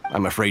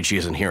 I'm afraid she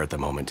isn't here at the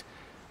moment.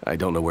 I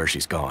don't know where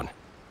she's gone.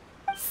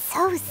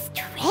 So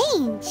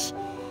strange.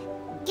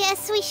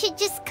 Guess we should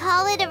just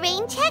call it a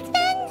rain check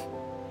then?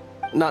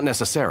 Not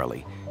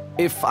necessarily.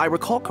 If I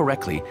recall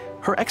correctly,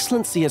 Her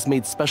Excellency has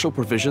made special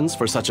provisions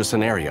for such a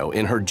scenario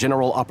in her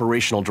general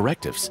operational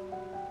directives.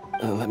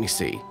 Let me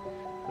see.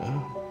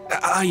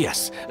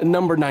 Yes,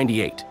 number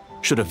 98.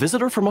 Should a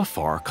visitor from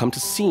afar come to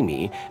see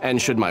me,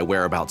 and should my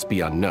whereabouts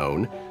be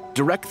unknown,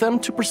 direct them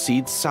to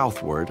proceed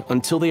southward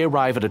until they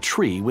arrive at a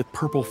tree with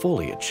purple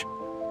foliage.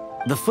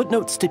 The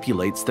footnote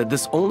stipulates that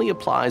this only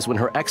applies when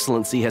Her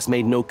Excellency has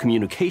made no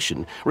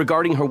communication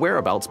regarding her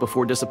whereabouts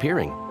before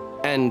disappearing,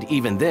 and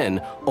even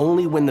then,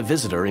 only when the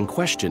visitor in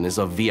question is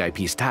of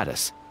VIP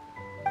status.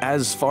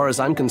 As far as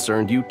I'm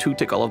concerned, you two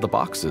tick all of the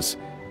boxes.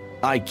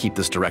 I keep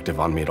this directive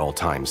on me at all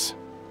times.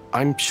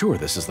 I'm sure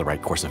this is the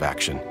right course of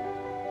action.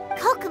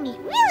 Kokomi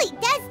really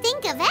does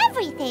think of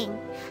everything.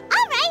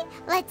 All right,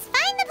 let's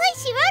find the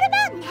place she wrote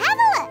about and have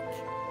a look.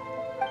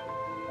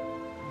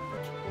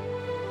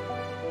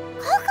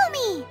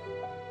 Kokomi!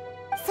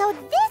 So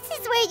this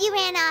is where you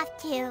ran off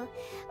to. We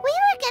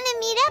were gonna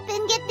meet up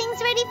and get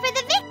things ready for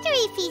the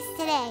victory feast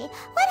today.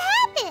 What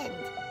happened?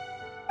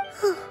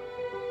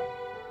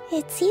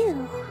 It's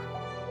you.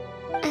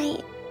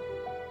 I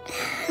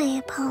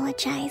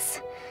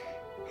apologize.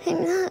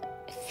 I'm not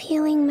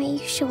feeling my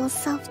usual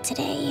self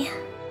today.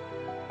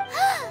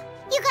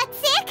 You got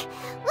sick?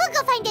 We'll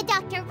go find a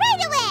doctor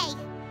right away!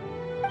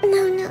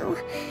 No.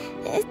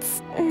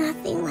 It's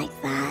nothing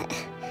like that.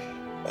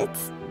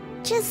 It's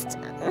just...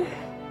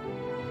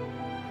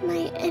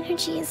 my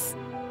energy is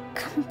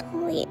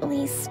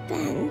completely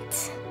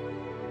spent.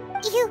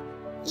 You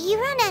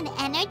run on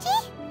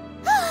energy?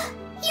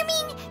 You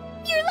mean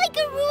you're like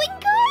a ruin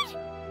guard?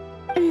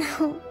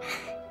 No,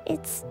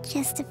 it's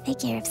just a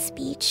figure of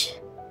speech.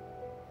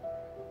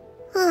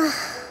 I'm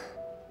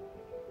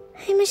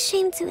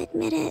ashamed to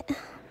admit it,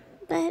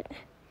 but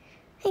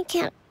I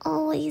can't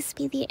always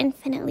be the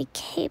infinitely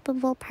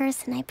capable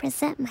person I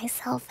present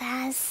myself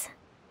as.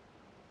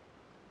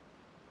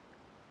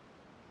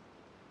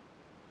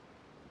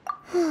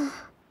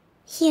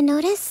 You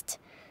noticed?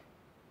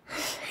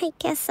 I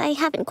guess I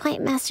haven't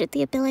quite mastered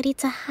the ability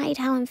to hide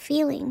how I'm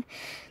feeling.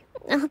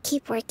 I'll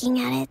keep working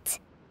at it.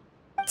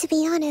 To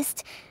be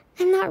honest,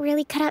 I'm not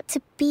really cut out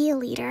to be a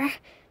leader.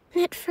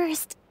 At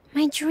first,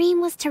 my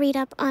dream was to read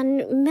up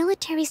on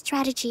military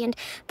strategy and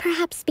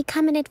perhaps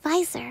become an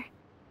advisor.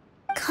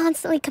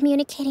 Constantly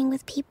communicating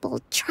with people,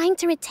 trying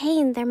to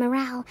retain their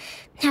morale,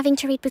 having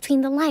to read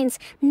between the lines,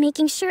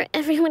 making sure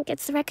everyone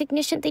gets the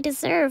recognition they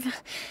deserve.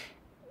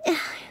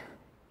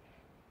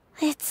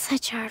 It's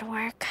such hard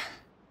work.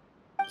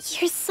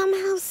 You're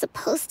somehow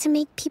supposed to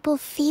make people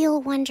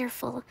feel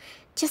wonderful,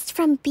 just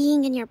from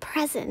being in your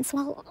presence,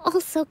 while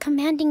also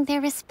commanding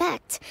their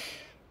respect.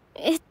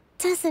 It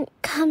doesn't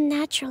come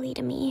naturally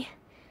to me.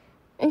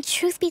 And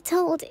truth be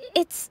told,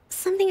 it's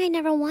something I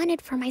never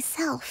wanted for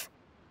myself.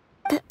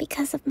 But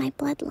because of my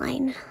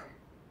bloodline,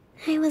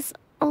 I was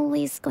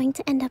always going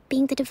to end up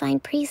being the Divine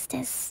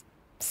Priestess,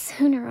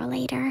 sooner or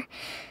later.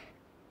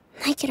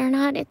 Like it or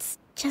not, it's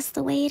just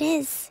the way it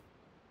is.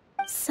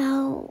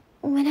 So,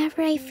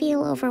 whenever I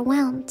feel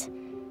overwhelmed,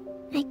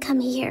 I come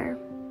here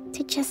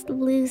to just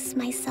lose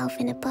myself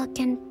in a book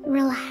and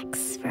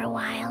relax for a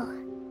while.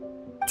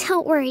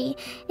 Don't worry,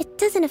 it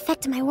doesn't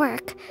affect my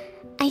work.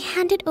 I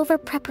handed over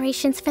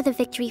preparations for the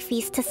victory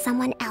feast to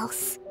someone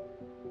else.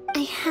 I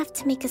have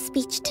to make a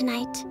speech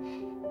tonight,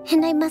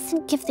 and I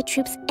mustn't give the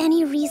troops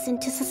any reason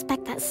to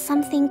suspect that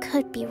something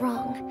could be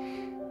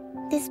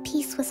wrong. This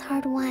peace was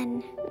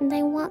hard-won, and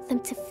I want them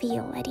to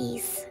feel at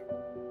ease.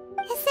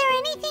 Is there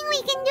anything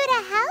we can do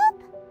to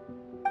help?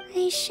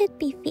 I should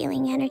be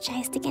feeling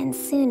energized again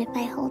soon if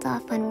I hold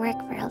off on work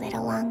for a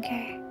little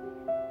longer.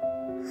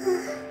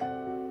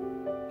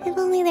 If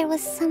only there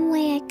was some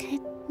way I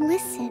could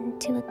listen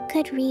to a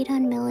good read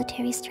on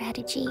military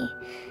strategy.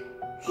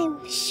 I'm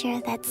sure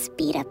that'd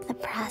speed up the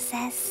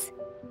process.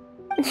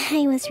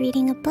 I was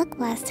reading a book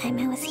last time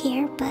I was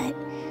here, but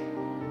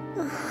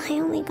I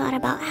only got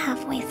about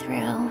halfway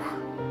through.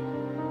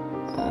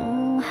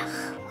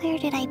 Where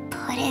did I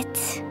put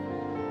it?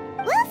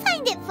 We'll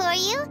find it for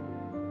you,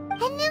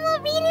 and then we'll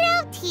read it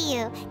out to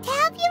you to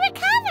help you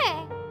recover.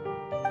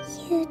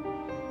 You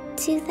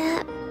do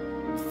that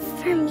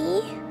for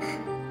me?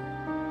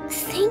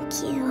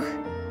 Thank you.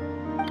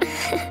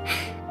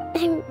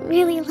 I'm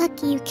really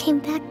lucky you came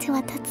back to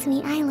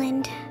Watatsumi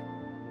Island.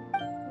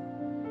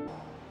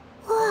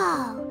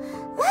 Whoa,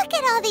 look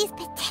at all these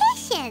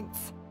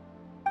petitions!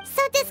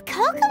 So does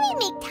Kokomi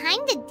make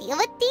time to deal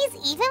with these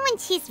even when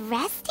she's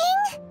resting?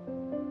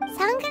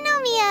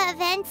 Sangonomiya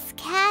Events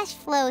Cash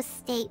Flow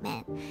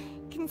Statement.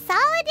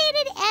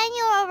 Consolidated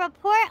Annual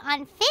Report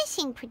on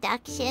Fishing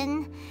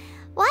Production.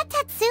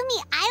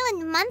 Watatsumi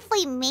Island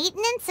Monthly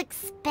Maintenance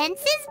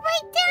Expenses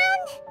Breakdown?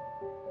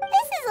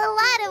 This is a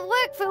lot of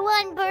work for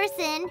one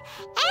person,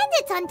 and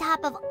it's on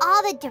top of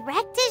all the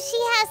directives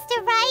she has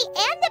to write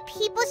and the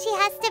people she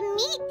has to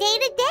meet day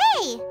to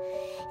day.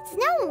 It's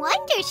no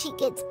wonder she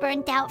gets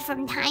burnt out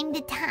from time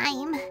to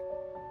time.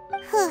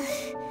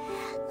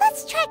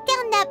 Let's track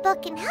down that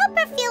book and help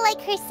her feel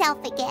like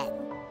herself again.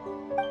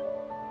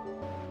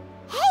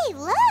 Hey,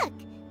 look!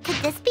 Could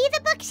this be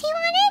the book she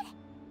wanted?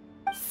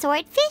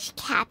 Swordfish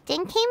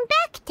Captain came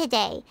back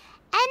today.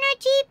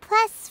 Energy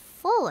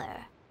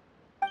 +4.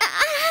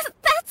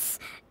 That's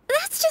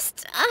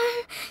just,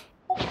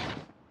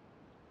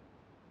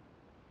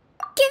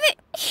 give it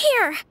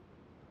here.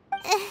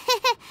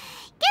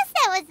 Guess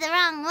that was the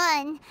wrong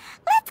one.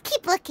 Let's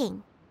keep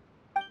looking.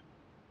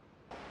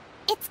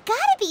 It's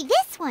gotta be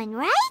this one,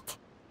 right?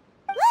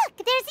 Look,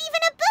 there's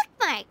even a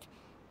bookmark.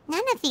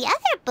 None of the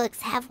other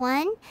books have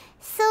one,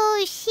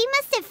 so she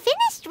must have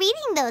finished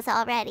reading those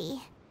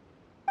already.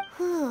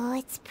 Ooh,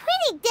 it's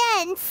pretty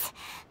dense.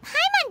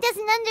 Paimon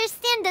doesn't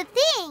understand a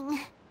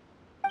thing.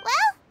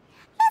 Well,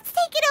 let's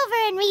take it over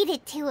and read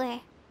it to her.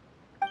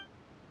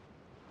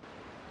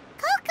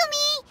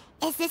 Kokomi,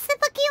 is this the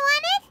book you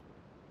wanted?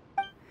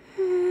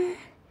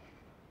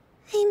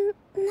 I'm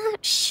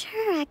not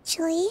sure,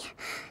 actually.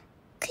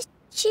 Could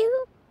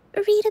you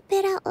read a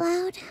bit out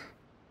loud?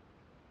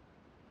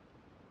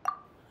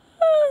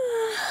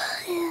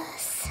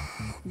 Yes,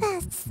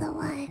 that's the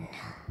one.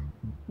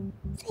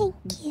 Thank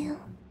you.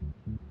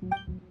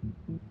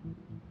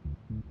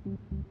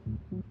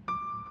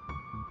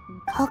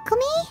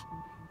 Kokomi?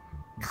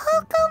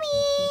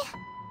 Kokomi!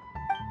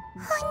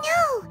 Oh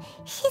no,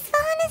 she's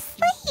fallen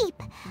asleep.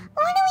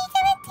 What are we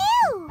gonna do?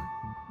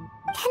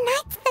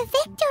 Tonight's the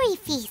victory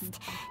feast.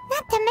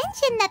 Not to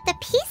mention that the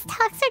peace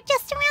talks are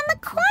just around the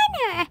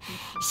corner.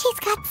 She's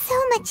got so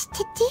much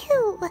to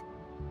do.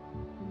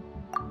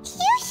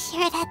 You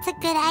sure that's a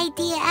good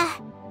idea?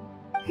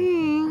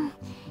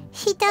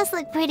 She does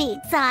look pretty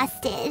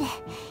exhausted.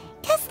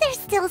 Guess there's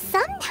still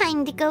some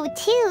time to go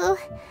too.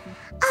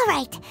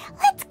 Alright,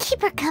 let's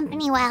keep her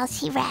company while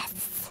she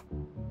rests.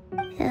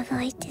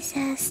 Avoid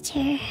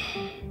disaster.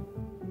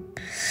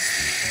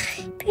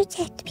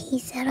 Protect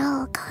peace at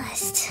all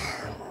costs.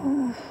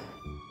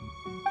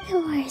 The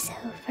war's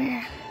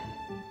over.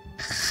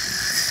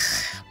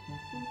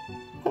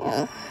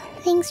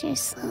 Things are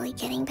slowly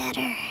getting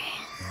better.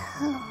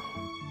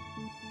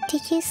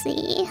 Did you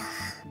see?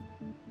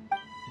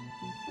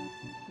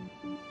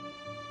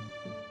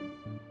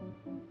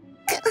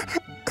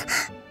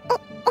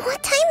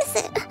 What time is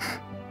it?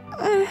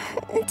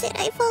 Did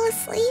I fall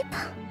asleep?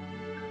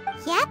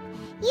 Yep,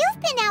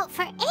 you've been out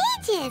for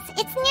ages.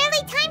 It's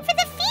nearly time for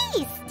the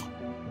feast.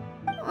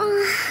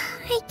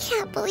 I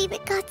can't believe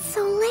it got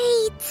so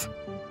late.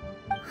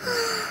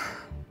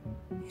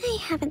 I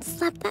haven't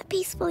slept that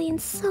peacefully in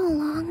so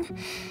long.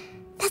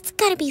 That's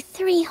gotta be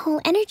 3 whole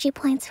energy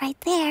points right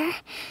there.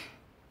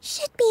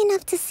 Should be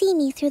enough to see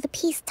me through the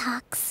peace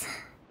talks.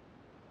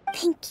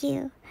 Thank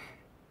you.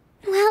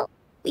 Well,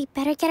 we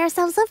better get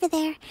ourselves over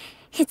there.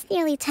 It's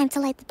nearly time to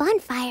light the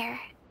bonfire.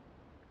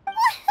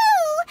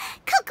 Woohoo!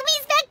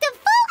 Kokomi's back to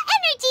full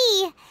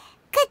energy!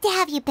 Good to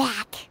have you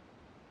back.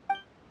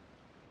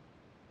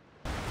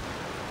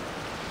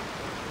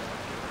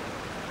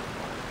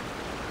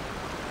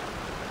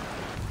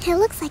 It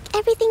looks like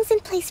everything's in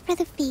place for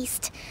the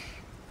feast.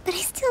 But I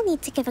still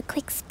need to give a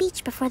quick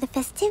speech before the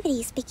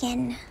festivities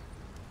begin.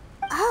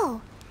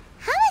 Oh,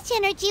 how much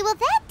energy will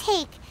that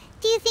take?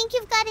 Do you think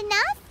you've got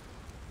enough?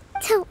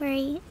 Don't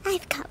worry,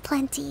 I've got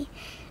plenty.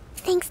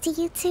 Thanks to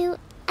you two,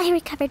 I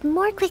recovered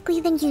more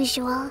quickly than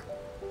usual.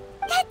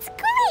 That's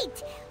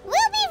great!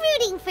 We'll be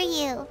rooting for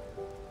you.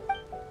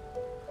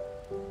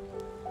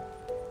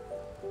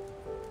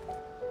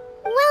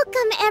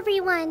 Welcome,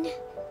 everyone!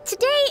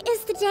 Today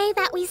is the day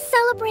that we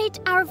celebrate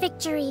our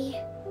victory.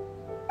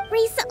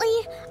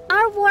 Recently,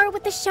 our war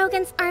with the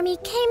Shogun's army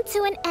came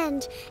to an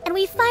end, and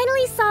we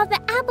finally saw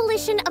the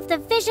abolition of the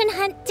Vision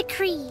Hunt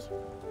Decree.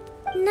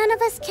 None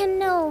of us can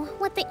know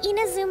what the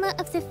Inazuma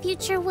of the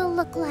future will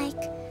look like.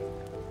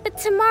 But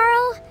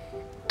tomorrow,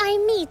 I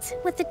meet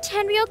with the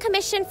Tenryou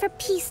Commission for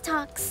peace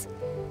talks.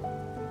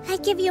 I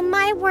give you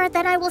my word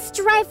that I will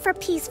strive for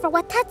peace for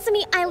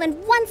Watatsumi Island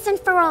once and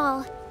for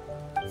all.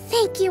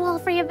 Thank you all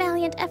for your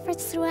valiant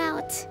efforts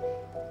throughout.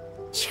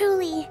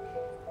 Truly,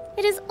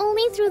 it is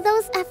only through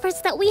those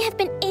efforts that we have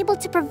been able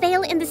to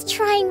prevail in this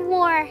trying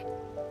war.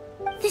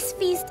 This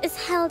feast is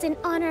held in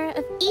honor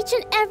of each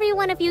and every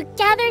one of you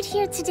gathered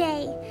here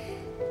today.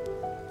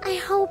 I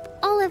hope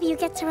all of you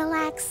get to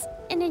relax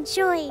and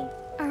enjoy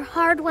our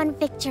hard-won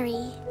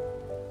victory.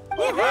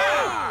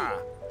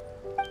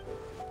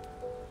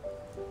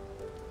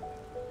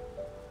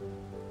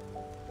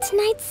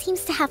 Tonight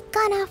seems to have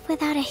gone off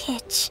without a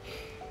hitch.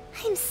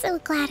 I'm so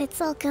glad it's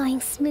all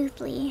going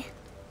smoothly.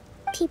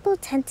 People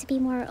tend to be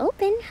more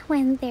open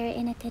when they're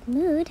in a good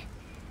mood.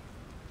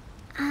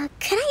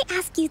 Could I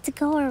ask you to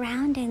go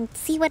around and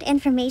see what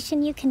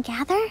information you can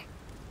gather?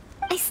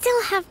 I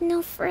still have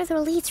no further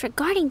leads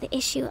regarding the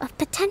issue of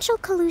potential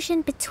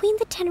collusion between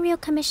the Tenryou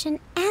Commission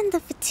and the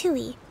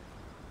Fatui.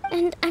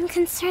 And I'm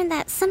concerned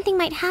that something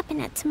might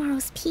happen at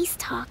tomorrow's peace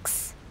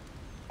talks.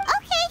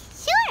 Okay,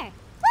 sure.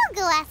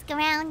 We'll go ask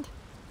around.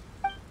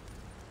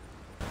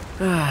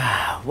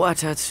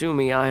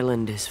 Watatsumi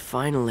Island is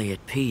finally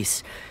at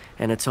peace,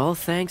 and it's all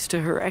thanks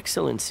to Her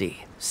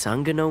Excellency,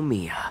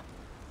 Sangonomiya.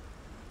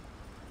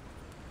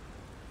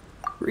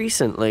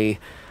 Recently,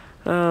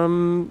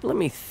 let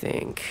me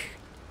think.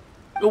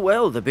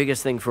 Well, the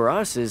biggest thing for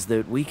us is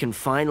that we can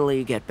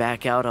finally get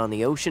back out on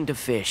the ocean to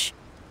fish.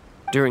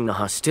 During the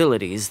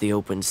hostilities, the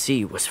open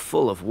sea was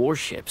full of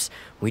warships.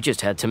 We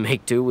just had to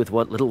make do with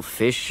what little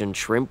fish and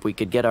shrimp we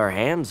could get our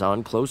hands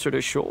on closer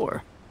to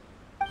shore.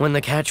 When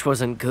the catch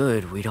wasn't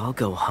good, we'd all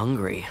go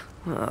hungry.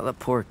 The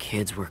poor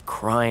kids were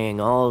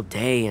crying all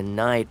day and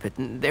night, but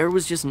there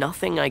was just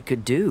nothing I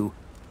could do.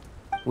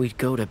 We'd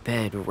go to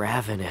bed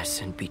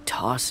ravenous and be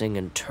tossing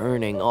and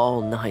turning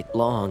all night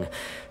long,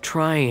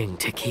 trying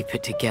to keep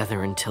it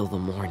together until the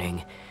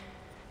morning.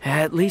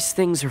 At least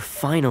things are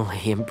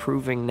finally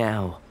improving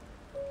now.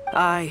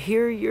 I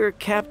hear you're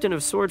captain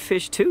of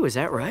Swordfish too, is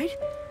that right?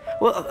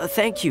 Well,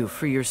 thank you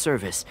for your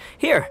service.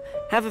 Here,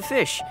 have a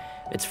fish.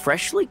 It's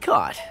freshly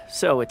caught,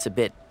 so it's a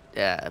bit,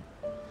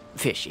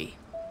 fishy.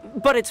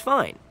 But it's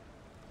fine.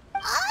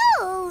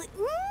 Oh,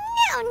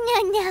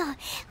 no.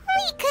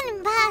 We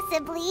couldn't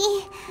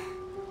possibly.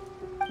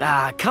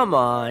 Ah, come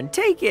on,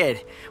 take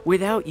it.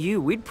 Without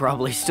you, we'd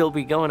probably still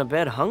be going to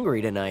bed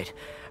hungry tonight.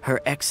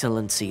 Her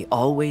Excellency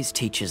always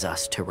teaches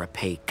us to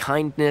repay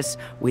kindness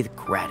with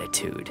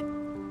gratitude.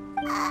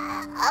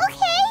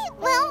 Okay,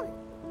 well,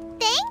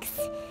 thanks.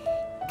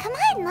 Come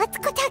on, let's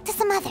go talk to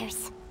some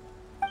others.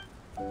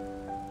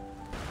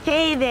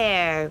 Hey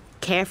there.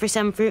 Care for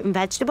some fruit and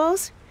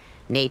vegetables?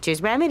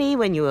 Nature's remedy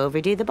when you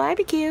overdo the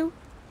barbecue.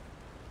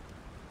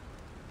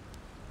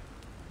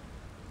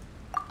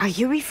 Are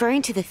you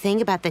referring to the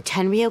thing about the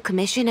Tenryou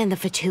Commission and the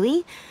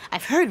Fatui?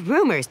 I've heard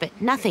rumors,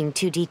 but nothing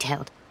too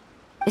detailed.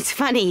 It's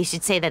funny you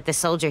should say that the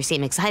soldiers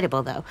seem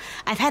excitable, though.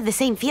 I've had the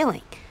same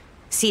feeling.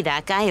 See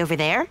that guy over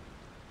there?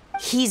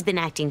 He's been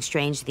acting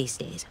strange these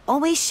days.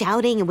 Always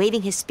shouting and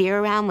waving his spear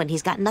around when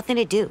he's got nothing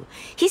to do.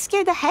 He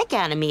scared the heck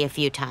out of me a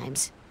few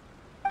times.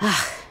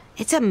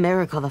 It's a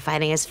miracle the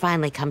fighting has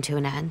finally come to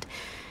an end.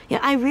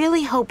 I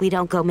really hope we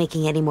don't go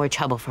making any more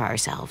trouble for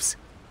ourselves.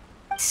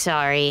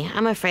 Sorry,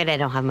 I'm afraid I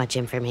don't have much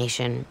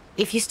information.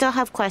 If you still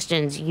have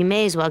questions, you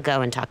may as well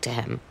go and talk to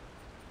him.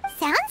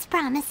 Sounds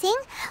promising.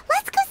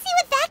 Let's go see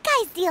what that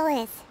guy's deal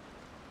is.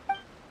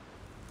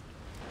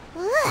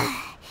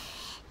 Ugh.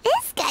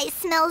 This guy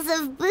smells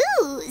of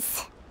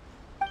booze.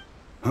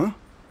 Huh?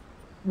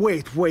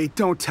 Wait,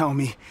 don't tell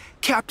me.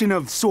 Captain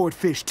of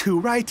Swordfish too,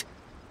 right?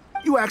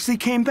 You actually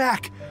came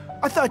back.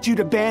 I thought you'd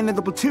abandoned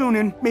the platoon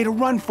and made a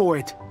run for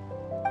it.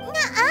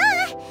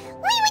 Nuh-uh. We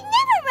would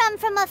never run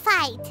from a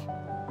fight.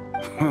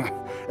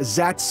 Is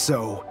that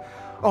so?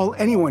 All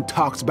anyone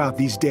talks about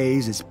these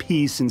days is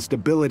peace and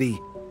stability.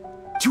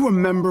 Do you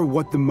remember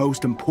what the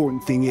most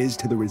important thing is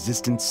to the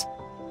Resistance?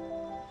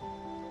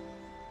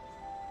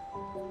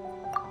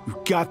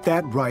 You got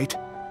that right.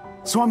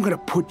 So I'm gonna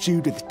put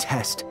you to the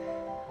test.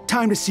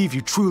 Time to see if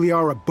you truly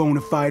are a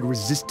bona fide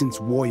Resistance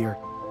warrior.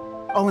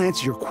 I'll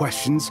answer your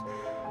questions,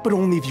 but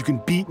only if you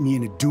can beat me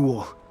in a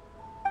duel.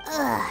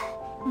 Ugh,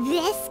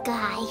 this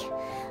guy.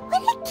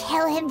 Would it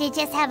kill him to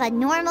just have a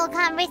normal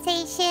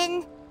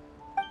conversation?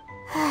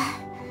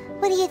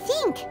 What do you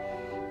think?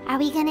 Are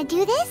we gonna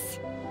do this?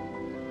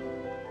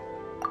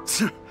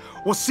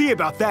 We'll see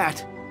about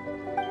that.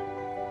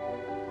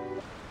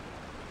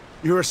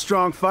 You're a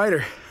strong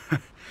fighter.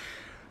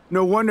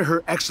 No wonder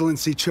Her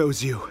Excellency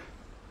chose you.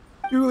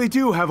 You really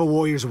do have a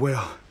warrior's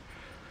will.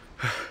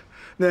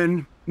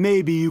 Then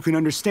maybe you can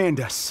understand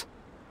us.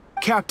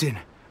 Captain,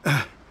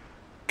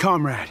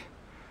 comrade,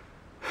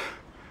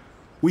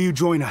 will you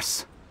join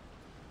us?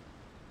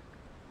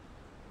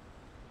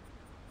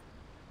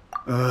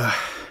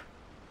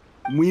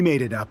 We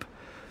made it up.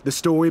 The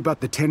story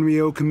about the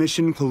Tenryou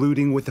Commission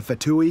colluding with the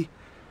Fatui,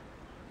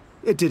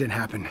 it didn't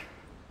happen.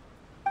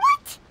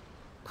 What?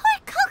 Poor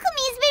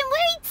Kokomi's been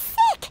worried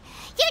sick.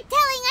 You're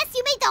telling us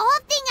you made the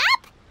whole thing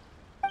up?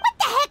 What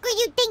the heck were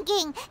you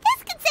thinking?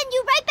 This could send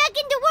you right back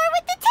into war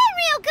with the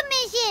Tenryou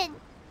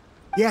Commission.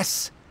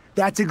 Yes,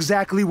 that's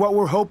exactly what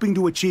we're hoping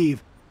to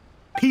achieve.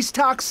 Peace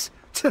talks?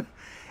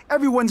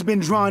 Everyone's been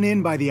drawn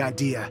in by the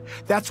idea.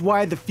 That's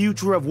why the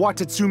future of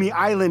Watatsumi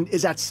Island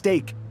is at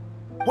stake.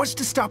 What's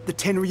to stop the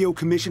Tenryou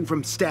Commission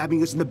from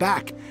stabbing us in the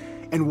back?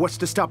 And what's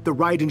to stop the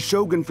Raiden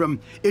Shogun from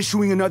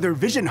issuing another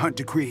Vision Hunt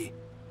decree?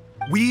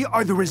 We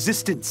are the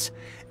Resistance.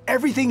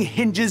 Everything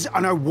hinges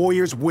on our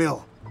warrior's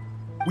will.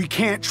 We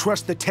can't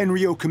trust the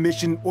Tenryou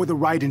Commission or the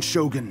Raiden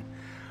Shogun,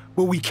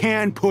 but we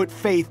can put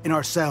faith in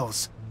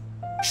ourselves.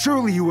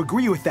 Surely you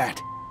agree with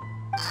that?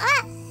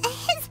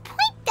 His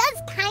point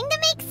does kinda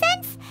make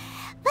sense,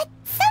 but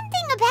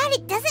something about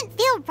it doesn't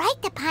feel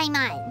right to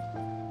Paimon.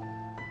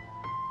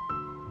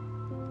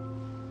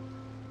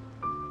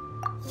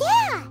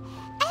 Yeah,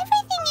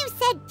 everything you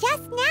said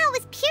just now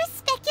was pure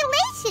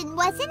speculation,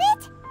 wasn't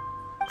it?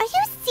 Are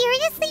you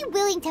seriously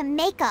willing to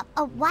make up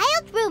a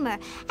wild rumor and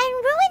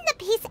ruin the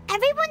peace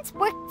everyone's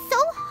worked so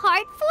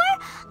hard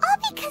for, all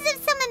because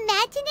of some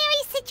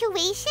imaginary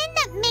situation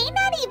that may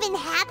not even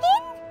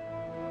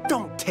happen?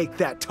 Don't take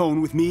that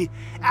tone with me,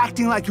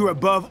 acting like you're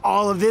above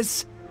all of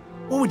this.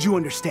 What would you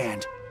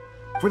understand?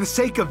 For the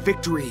sake of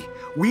victory,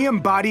 we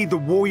embodied the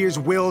warrior's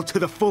will to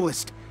the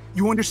fullest.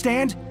 You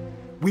understand?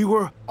 We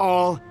were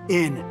all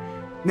in.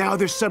 Now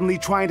they're suddenly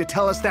trying to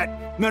tell us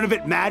that none of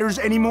it matters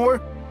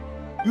anymore?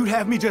 You'd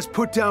have me just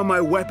put down my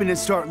weapon and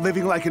start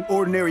living like an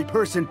ordinary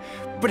person,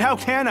 but how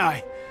can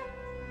I?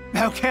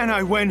 How can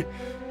I when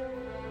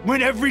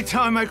every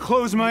time I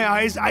close my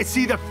eyes, I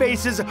see the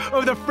faces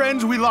of the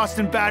friends we lost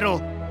in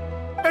battle?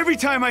 Every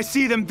time I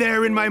see them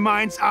there in my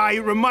mind's eye,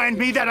 it reminds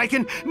me that I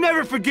can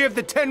never forgive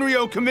the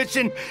Tenryo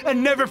Commission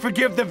and never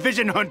forgive the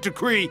Vision Hunt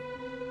Decree.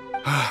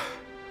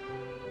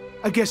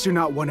 I guess you're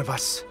not one of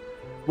us.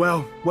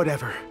 Well,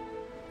 whatever.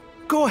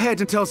 Go ahead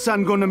and tell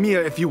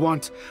Sangonomiya if you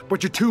want,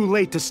 but you're too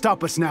late to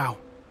stop us now.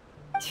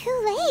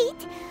 Too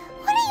late?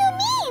 What do you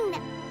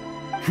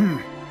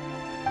mean?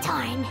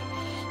 Darn.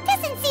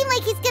 Doesn't seem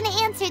like he's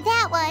gonna answer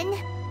that one.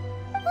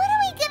 What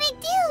are we gonna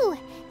do?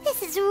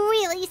 This is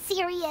really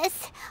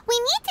serious. We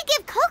need to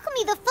give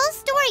Kokomi the full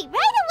story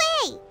right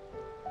away.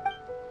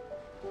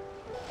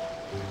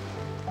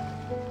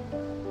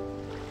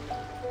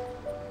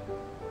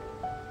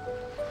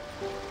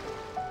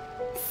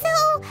 So,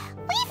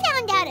 we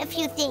found out a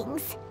few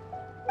things.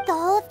 The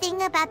whole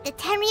thing about the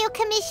Tenryo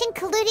Commission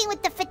colluding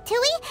with the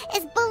Fatui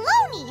is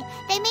baloney.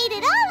 They made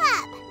it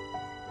all up.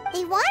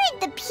 They wanted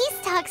the peace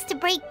talks to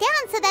break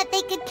down so that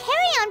they could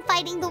carry on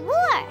fighting the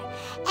war.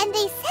 And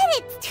they said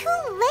it's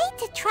too late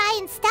to try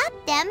and stop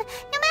them,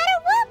 no matter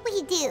what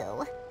we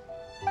do.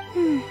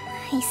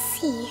 I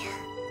see.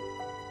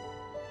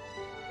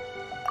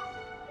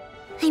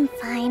 I'm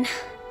fine.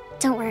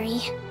 Don't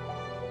worry.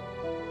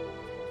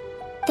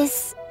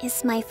 This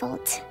is my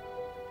fault.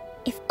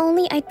 If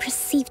only I'd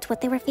perceived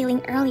what they were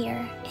feeling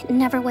earlier, it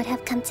never would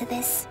have come to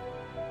this.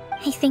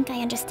 I think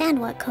I understand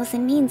what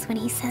Kozin means when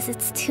he says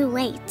it's too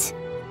late.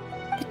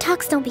 The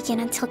talks don't begin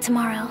until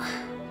tomorrow,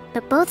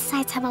 but both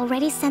sides have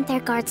already sent their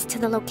guards to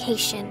the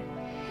location.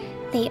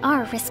 They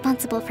are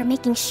responsible for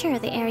making sure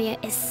the area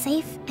is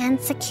safe and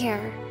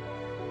secure.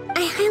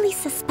 I highly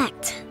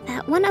suspect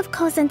that one of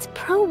Kozin's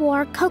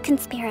pro-war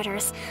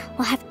co-conspirators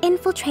will have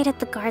infiltrated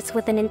the guards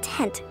with an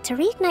intent to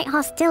reignite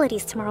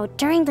hostilities tomorrow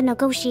during the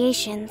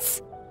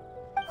negotiations.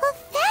 Well,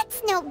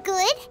 that's no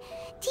good.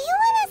 Do you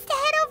want us to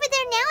head over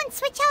there now and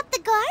switch out the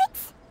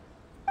guards?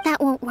 That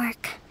won't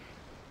work.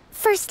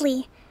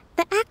 Firstly,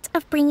 the act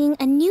of bringing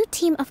a new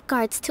team of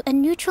guards to a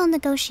neutral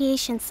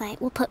negotiation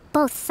site will put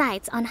both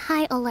sides on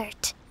high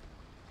alert.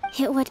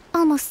 It would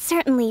almost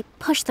certainly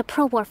push the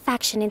pro-war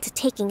faction into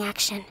taking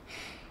action.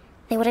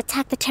 They would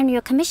attack the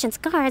Tenryo Commission's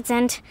guards,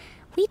 and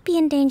we'd be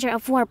in danger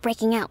of war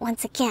breaking out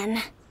once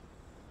again.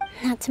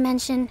 Not to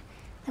mention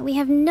that we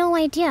have no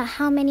idea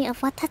how many of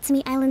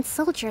Watatsumi Island's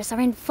soldiers are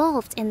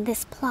involved in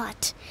this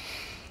plot.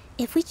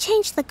 If we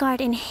change the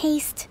guard in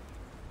haste,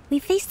 we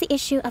face the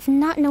issue of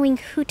not knowing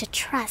who to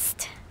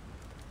trust.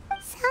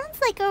 Sounds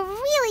like a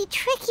really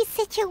tricky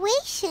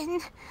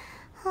situation.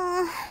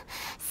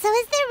 So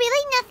is there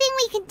really nothing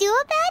we can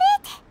do about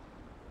it?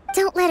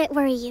 Don't let it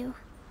worry you.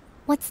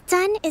 What's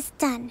done is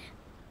done.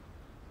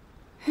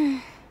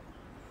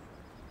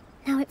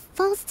 Now it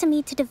falls to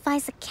me to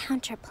devise a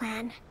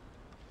counterplan.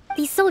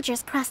 These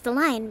soldiers crossed the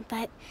line,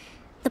 but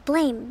the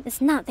blame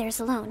is not theirs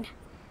alone.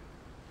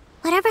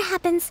 Whatever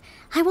happens,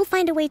 I will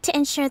find a way to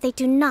ensure they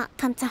do not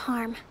come to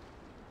harm.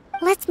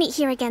 Let's meet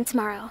here again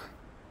tomorrow.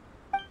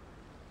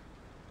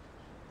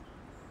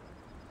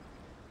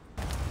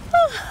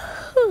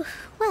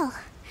 Well,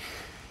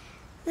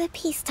 the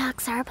peace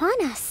talks are upon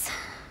us.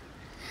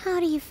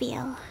 How do you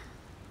feel?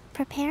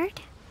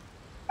 Prepared?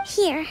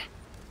 Here,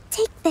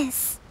 take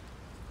this.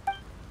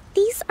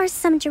 These are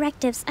some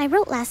directives I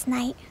wrote last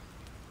night.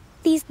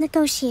 These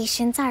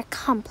negotiations are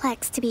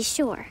complex, to be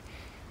sure,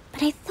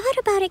 but I thought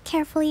about it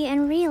carefully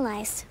and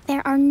realized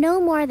there are no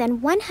more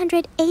than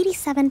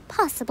 187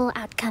 possible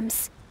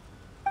outcomes.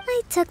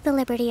 I took the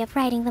liberty of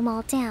writing them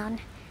all down.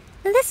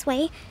 This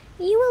way,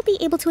 you will be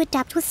able to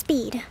adapt with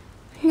speed,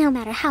 no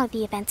matter how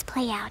the events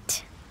play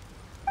out.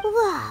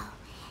 Whoa,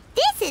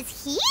 this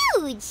is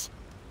huge!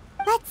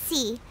 Let's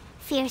see.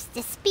 Fierce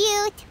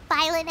dispute,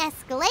 violent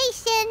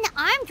escalation,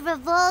 armed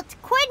revolt,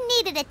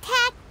 coordinated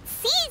attack,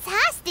 seize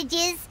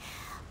hostages.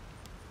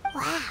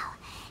 Wow,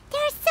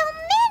 there are so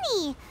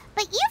many!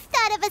 But you've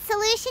thought of a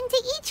solution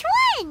to each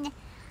one!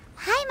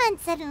 Paimon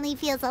suddenly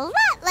feels a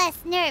lot less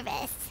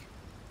nervous.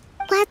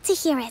 Glad to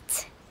hear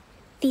it.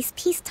 These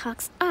peace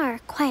talks are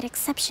quite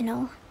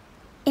exceptional.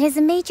 It is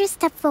a major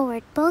step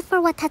forward both for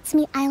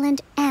Watatsumi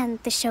Island and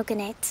the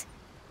Shogunate.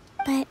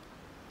 But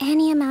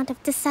any amount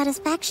of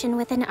dissatisfaction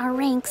within our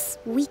ranks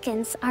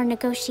weakens our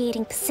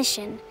negotiating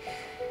position.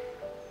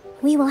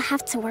 We will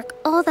have to work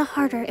all the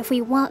harder if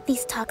we want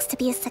these talks to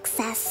be a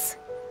success.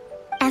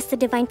 As the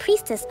Divine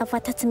Priestess of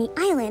Watatsumi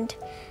Island,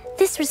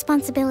 this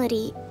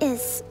responsibility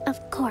is,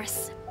 of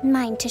course,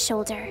 mine to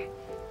shoulder.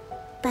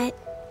 But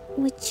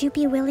would you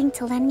be willing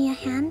to lend me a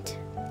hand?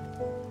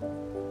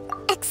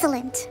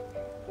 Excellent.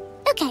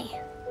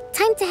 Okay,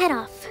 time to head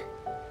off.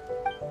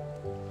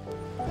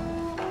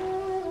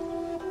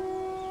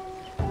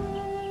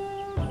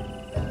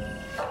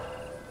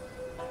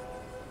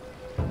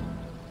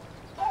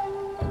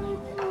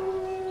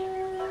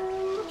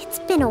 It's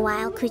been a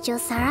while,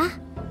 Kujo-Sara.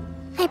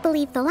 I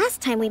believe the last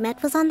time we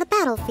met was on the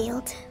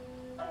battlefield.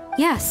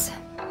 Yes.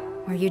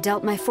 or you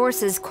dealt my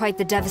forces quite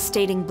the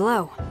devastating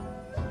blow.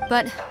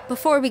 But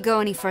before we go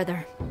any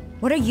further,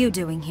 what are you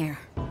doing here?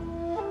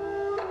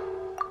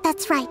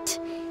 That's right.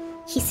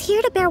 He's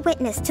here to bear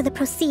witness to the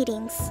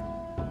proceedings.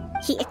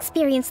 He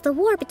experienced the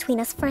war between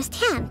us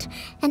firsthand,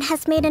 and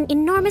has made an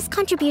enormous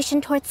contribution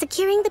towards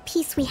securing the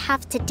peace we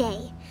have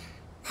today.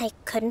 I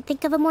couldn't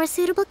think of a more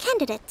suitable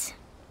candidate.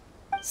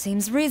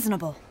 Seems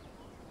reasonable.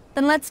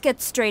 Then let's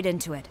get straight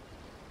into it.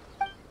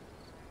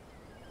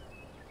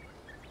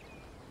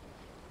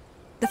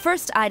 The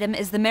first item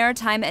is the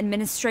Maritime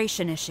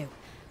Administration issue.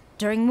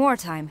 During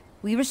wartime,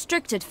 we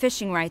restricted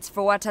fishing rights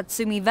for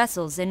Watatsumi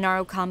vessels in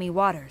Narukami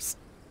waters.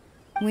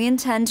 We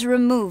intend to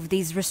remove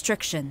these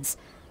restrictions,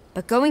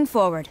 but going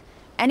forward,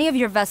 any of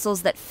your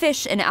vessels that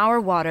fish in our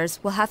waters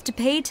will have to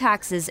pay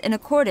taxes in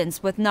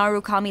accordance with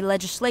Narukami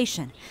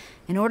legislation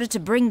in order to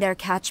bring their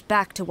catch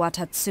back to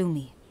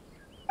Watatsumi.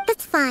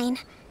 That's fine,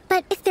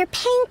 but if they're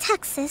paying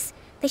taxes,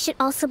 they should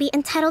also be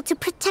entitled to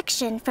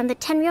protection from the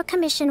Tenryou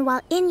Commission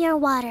while in your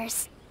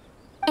waters.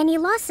 Any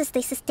losses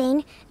they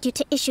sustain due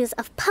to issues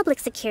of public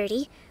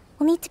security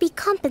will need to be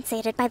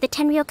compensated by the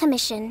Tenryou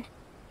Commission.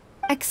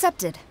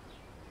 Accepted.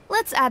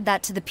 Let's add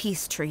that to the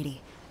peace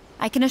treaty.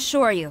 I can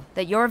assure you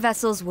that your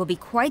vessels will be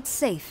quite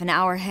safe in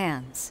our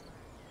hands.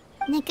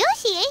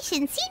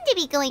 Negotiations seem to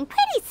be going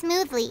pretty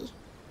smoothly.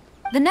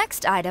 The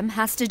next item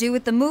has to do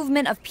with the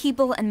movement of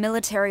people and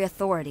military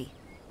authority.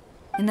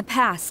 In the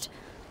past,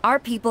 our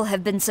people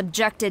have been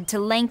subjected to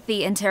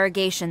lengthy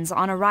interrogations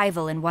on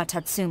arrival in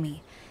Watatsumi,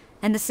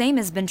 and the same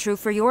has been true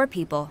for your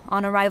people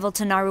on arrival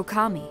to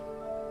Narukami.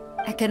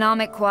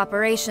 Economic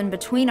cooperation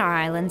between our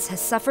islands has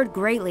suffered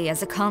greatly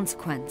as a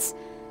consequence.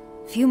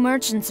 Few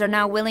merchants are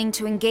now willing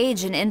to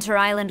engage in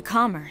inter-island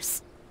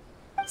commerce.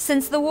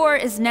 Since the war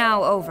is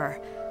now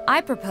over,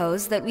 I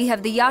propose that we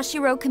have the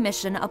Yashiro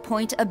Commission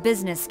appoint a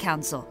business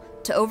council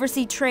to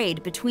oversee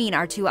trade between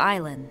our two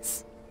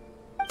islands.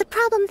 The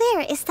problem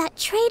there is that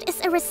trade is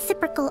a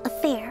reciprocal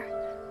affair.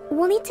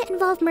 We'll need to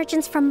involve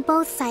merchants from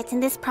both sides in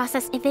this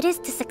process if it is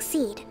to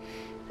succeed.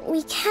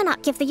 We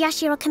cannot give the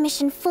Yashiro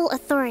Commission full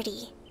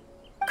authority.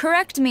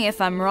 Correct me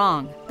if I'm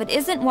wrong, but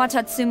isn't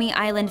Watatsumi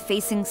Island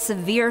facing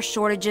severe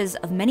shortages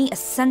of many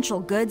essential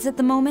goods at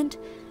the moment?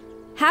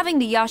 Having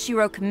the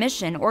Yashiro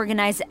Commission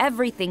organize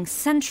everything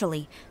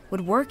centrally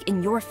would work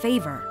in your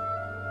favor.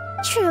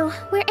 True,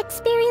 we're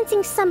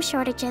experiencing some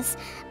shortages,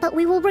 but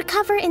we will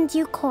recover in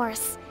due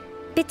course.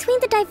 Between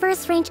the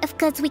diverse range of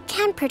goods we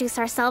can produce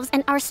ourselves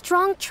and our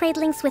strong trade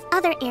links with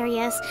other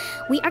areas,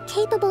 we are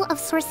capable of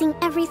sourcing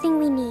everything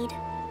we need.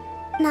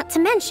 Not to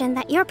mention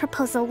that your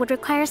proposal would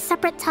require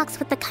separate talks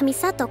with the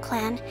Kamisato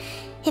clan.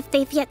 If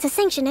they've yet to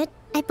sanction it,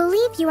 I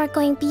believe you are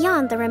going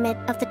beyond the remit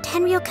of the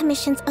Tenryou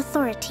Commission's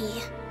authority.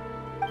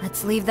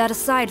 Let's leave that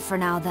aside for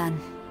now, then.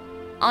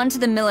 On to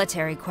the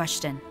military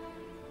question.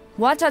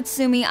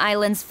 Watatsumi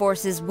Island's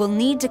forces will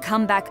need to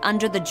come back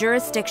under the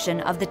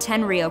jurisdiction of the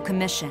Tenryou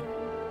Commission.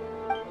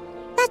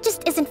 That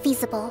just isn't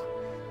feasible.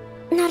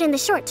 Not in the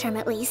short term,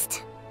 at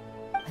least.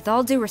 With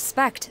all due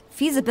respect,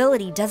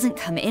 feasibility doesn't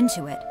come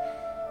into it.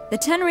 The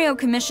Tenryou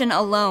Commission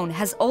alone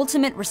has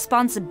ultimate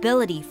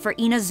responsibility for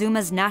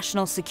Inazuma's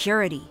national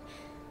security.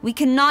 We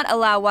cannot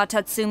allow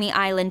Watatsumi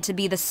Island to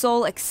be the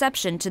sole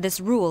exception to this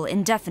rule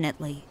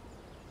indefinitely.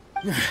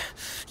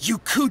 You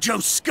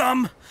Kujo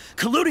scum!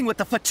 Colluding with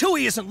the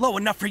Fatui isn't low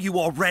enough for you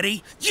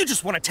already! You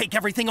just want to take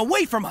everything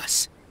away from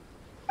us!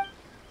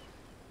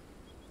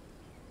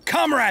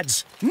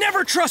 Comrades,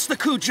 never trust the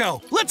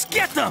Kujo! Let's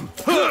get them!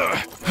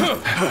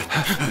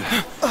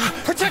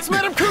 Protect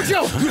Madame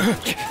Kujo!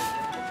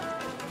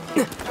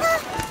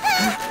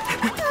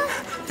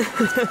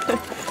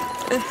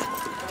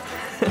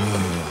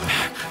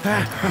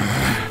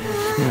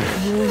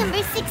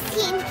 Number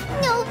 16.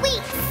 No,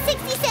 wait.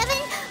 67?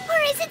 Or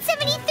is it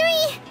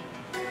 73?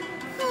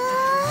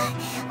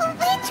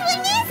 Which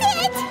one is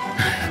it?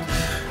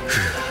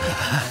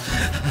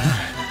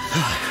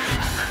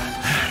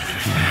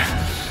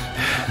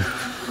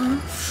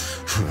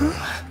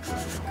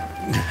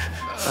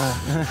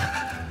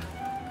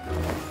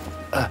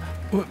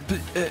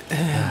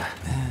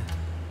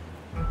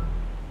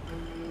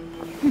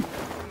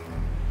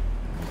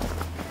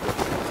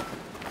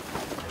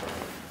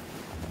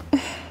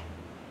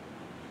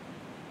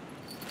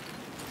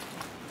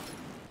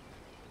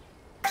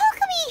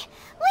 Kokomi!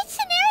 Which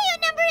scenario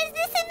number is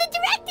this in the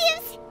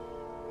directives?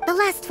 The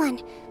last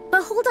one,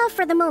 but hold off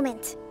for the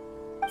moment.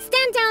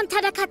 Stand down,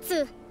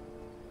 Tadakatsu!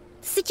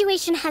 The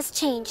situation has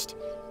changed.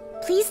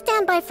 Please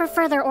stand by for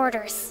further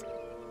orders.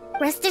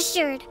 Rest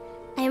assured,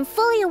 I am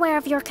fully aware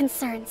of your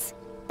concerns,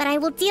 but I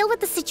will deal with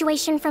the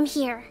situation from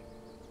here.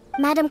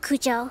 Madam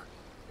Kujo,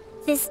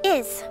 this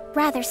is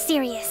rather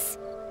serious.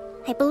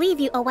 I believe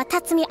you owe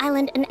Watatsumi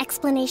Island an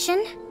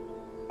explanation.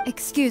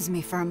 Excuse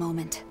me for a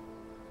moment.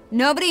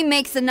 Nobody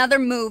makes another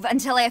move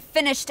until I have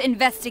finished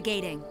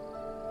investigating.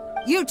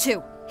 You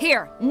two,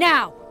 here,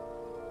 now!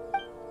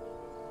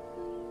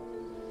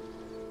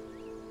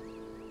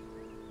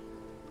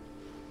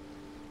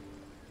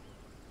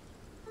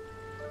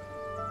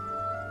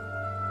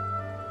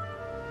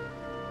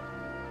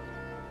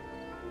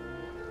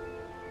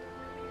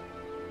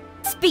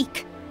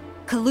 Speak!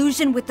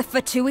 Collusion with the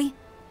Fatui?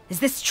 Is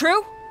this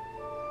true?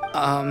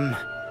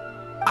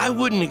 I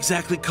wouldn't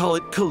exactly call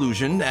it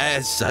collusion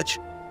as such.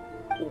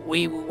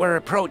 We were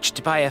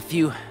approached by a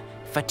few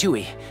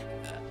Fatui.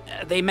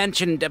 They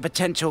mentioned a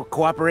potential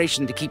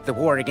cooperation to keep the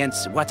war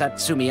against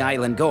Watatsumi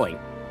Island going.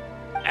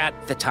 At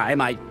the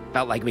time, I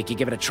felt like we could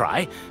give it a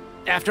try.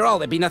 After all,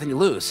 there'd be nothing to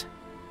lose.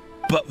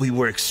 But we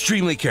were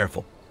extremely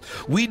careful.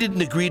 We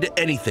didn't agree to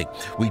anything.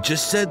 We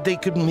just said they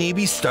could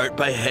maybe start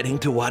by heading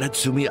to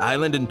Watatsumi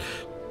Island and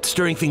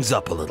stirring things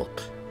up a little.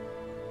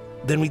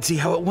 Then we'd see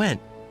how it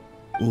went.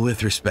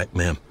 With respect,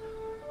 ma'am,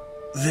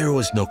 there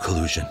was no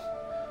collusion.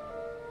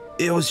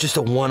 It was just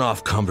a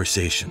one-off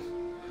conversation.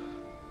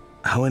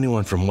 How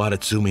anyone from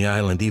Watatsumi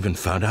Island even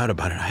found out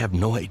about it, I have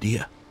no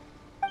idea.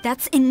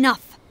 That's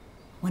enough.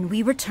 When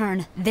we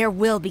return, there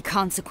will be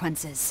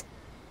consequences.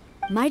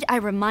 Might I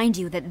remind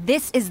you that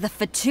this is the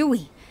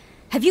Fatui?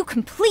 Have you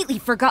completely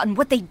forgotten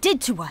what they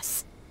did to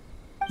us?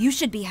 You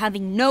should be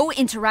having no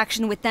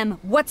interaction with them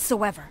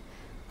whatsoever,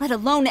 let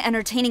alone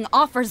entertaining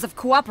offers of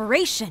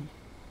cooperation.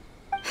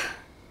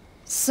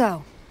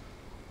 So,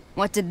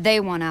 what did they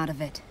want out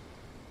of it?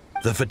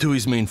 The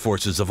Fatui's main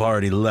forces have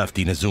already left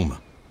Inazuma.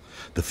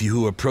 The few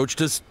who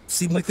approached us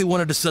seemed like they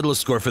wanted to settle a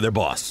score for their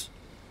boss.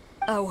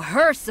 Oh,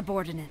 her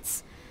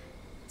subordinates.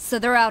 So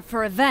they're out for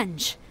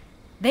revenge.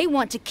 They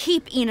want to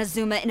keep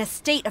Inazuma in a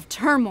state of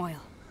turmoil.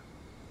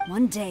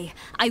 One day,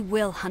 I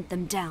will hunt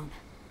them down.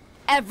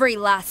 Every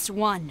last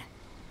one.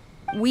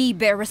 We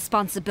bear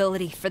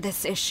responsibility for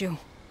this issue.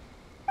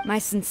 My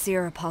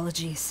sincere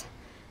apologies.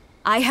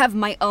 I have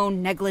my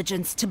own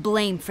negligence to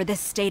blame for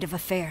this state of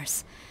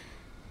affairs.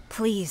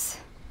 Please,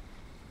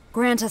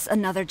 grant us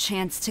another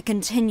chance to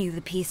continue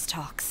the peace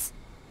talks.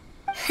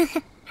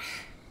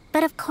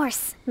 But of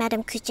course,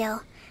 Madame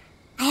Kujo.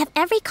 I have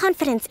every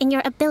confidence in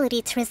your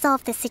ability to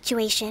resolve this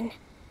situation.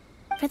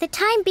 For the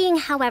time being,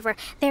 however,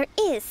 there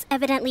is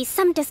evidently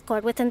some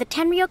discord within the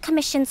Tenryou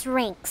Commission's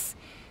ranks.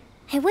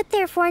 I would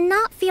therefore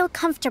not feel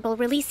comfortable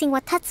releasing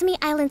Watatsumi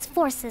Island's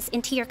forces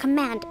into your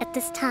command at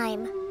this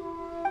time.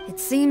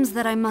 It seems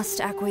that I must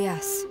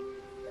acquiesce.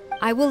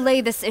 I will lay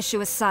this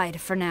issue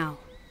aside for now.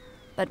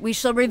 But we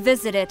shall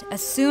revisit it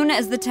as soon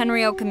as the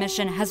Tenryou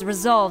Commission has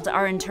resolved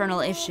our internal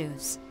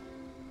issues.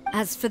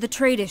 As for the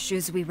trade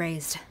issues we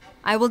raised,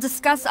 I will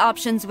discuss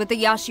options with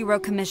the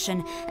Yashiro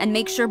Commission and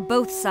make sure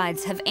both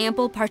sides have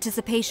ample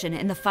participation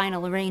in the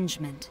final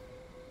arrangement.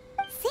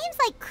 Seems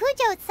like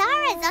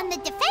Kujo-Sara's on the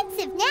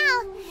defensive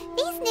now.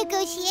 These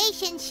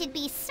negotiations should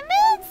be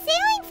smooth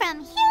sailing from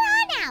here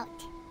on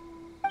out.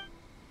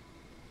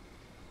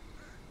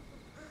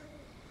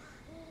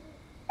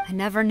 I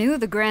never knew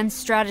the Grand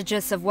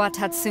Strategist of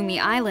Watatsumi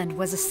Island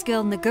was a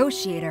skilled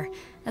negotiator,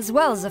 as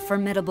well as a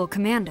formidable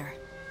commander.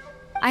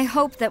 I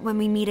hope that when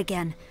we meet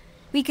again,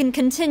 we can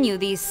continue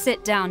these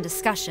sit-down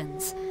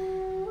discussions.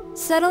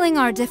 Settling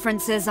our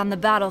differences on the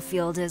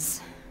battlefield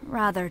is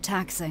rather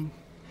taxing.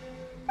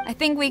 I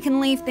think we can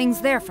leave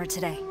things there for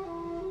today.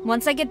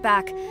 Once I get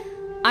back,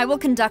 I will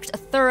conduct a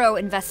thorough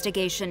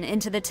investigation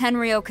into the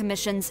Tenryou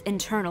Commission's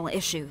internal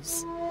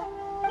issues.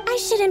 I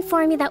should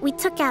inform you that we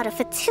took out a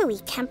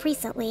Fatui camp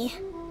recently.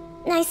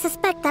 I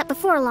suspect that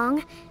before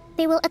long,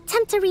 they will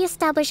attempt to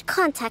re-establish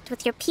contact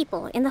with your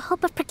people in the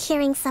hope of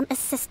procuring some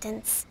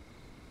assistance.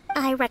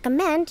 I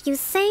recommend you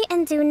say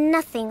and do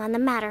nothing on the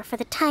matter for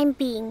the time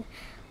being,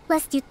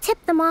 lest you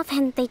tip them off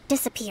and they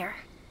disappear.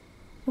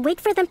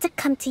 Wait for them to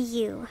come to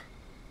you.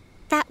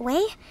 That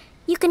way,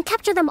 you can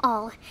capture them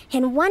all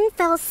in one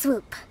fell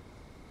swoop.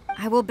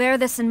 I will bear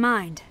this in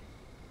mind.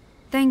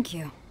 Thank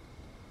you.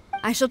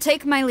 I shall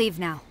take my leave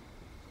now.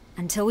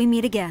 Until we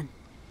meet again.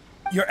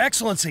 Your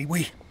Excellency,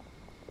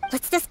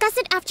 Let's discuss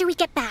it after we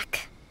get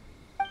back.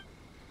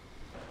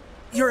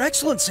 Your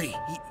Excellency,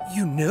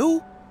 you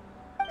knew?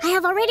 I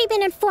have already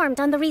been informed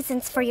on the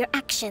reasons for your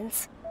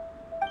actions.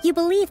 You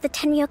believe the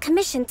Tenryou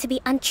Commission to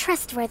be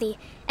untrustworthy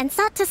and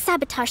sought to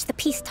sabotage the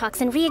peace talks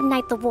and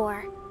reignite the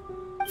war.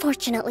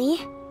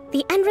 Fortunately,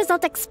 the end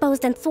result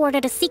exposed and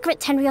thwarted a secret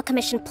Tenryou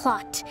Commission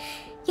plot.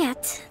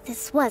 Yet,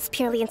 this was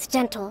purely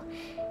incidental,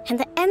 and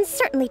the end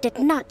certainly did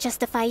not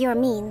justify your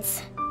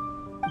means.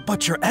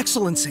 But Your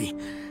Excellency,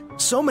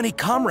 so many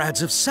comrades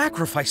have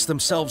sacrificed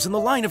themselves in the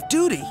line of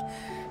duty.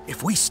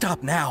 If we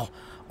stop now,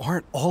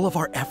 aren't all of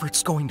our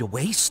efforts going to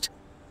waste?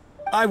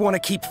 I want to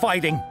keep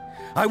fighting.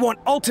 I want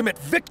ultimate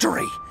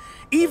victory,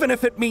 even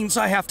if it means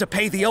I have to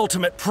pay the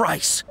ultimate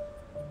price.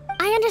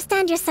 I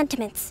understand your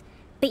sentiments,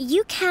 but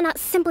you cannot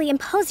simply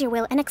impose your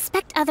will and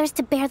expect others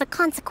to bear the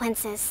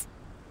consequences.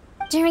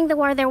 During the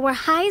war, there were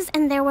highs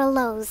and there were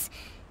lows,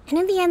 and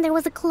in the end there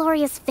was a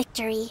glorious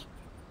victory.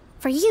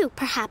 For you,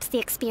 perhaps the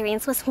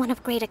experience was one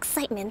of great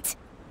excitement.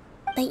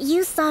 But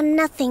you saw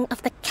nothing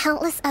of the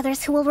countless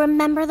others who will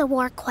remember the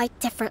war quite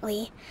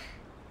differently.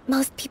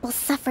 Most people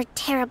suffered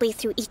terribly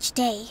through each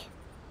day.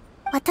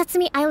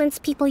 Watatsumi Island's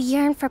people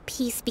yearn for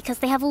peace because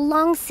they have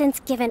long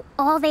since given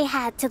all they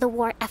had to the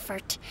war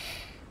effort.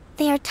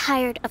 They are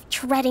tired of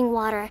treading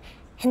water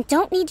and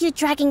don't need you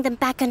dragging them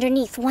back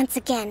underneath once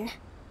again.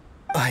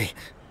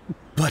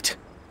 But...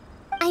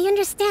 I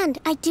understand,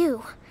 I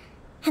do.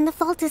 And the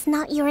fault is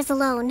not yours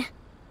alone.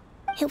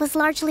 It was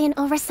largely an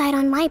oversight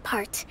on my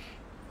part.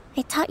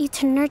 I taught you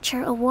to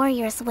nurture a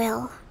warrior's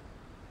will,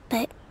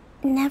 but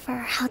never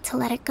how to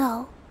let it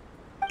go.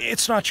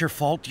 It's not your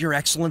fault, Your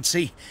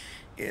Excellency.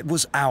 It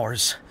was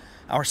ours.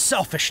 Our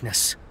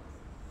selfishness.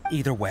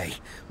 Either way,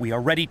 we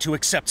are ready to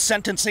accept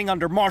sentencing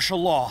under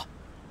martial law.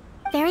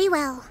 Very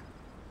well.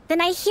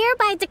 Then I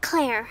hereby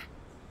declare...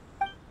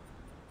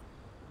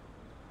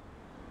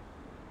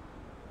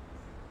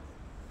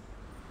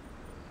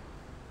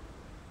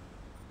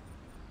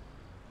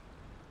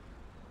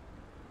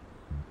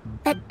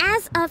 that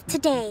as of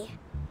today,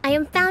 I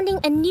am founding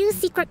a new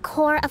secret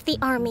corps of the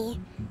army.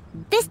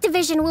 This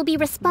division will be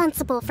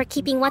responsible for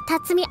keeping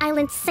Watatsumi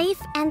Island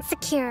safe and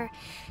secure,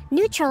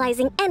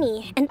 neutralizing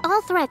any and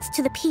all threats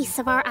to the peace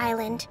of our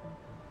island.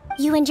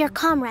 You and your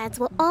comrades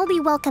will all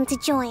be welcome to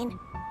join,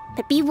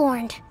 but be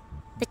warned,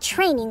 the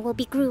training will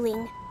be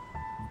grueling.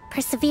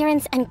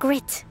 Perseverance and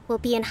grit will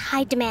be in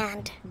high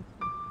demand.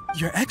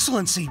 Your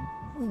Excellency,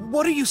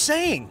 what are you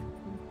saying?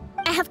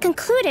 I have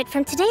concluded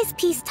from today's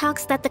peace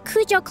talks that the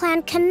Kujo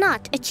clan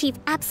cannot achieve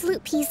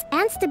absolute peace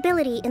and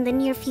stability in the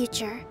near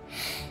future.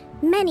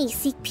 Many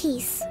seek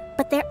peace,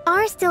 but there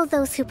are still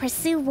those who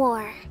pursue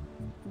war.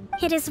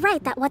 It is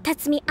right that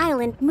Watatsumi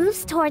Island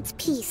moves towards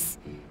peace,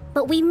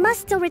 but we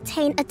must still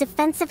retain a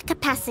defensive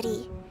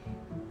capacity.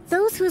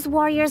 Those whose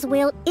warrior's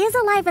will is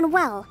alive and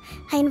well,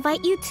 I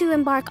invite you to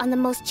embark on the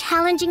most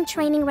challenging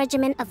training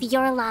regimen of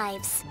your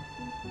lives.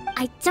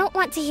 I don't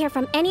want to hear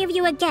from any of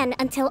you again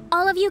until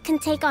all of you can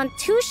take on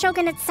 2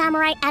 shogunate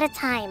samurai at a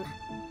time.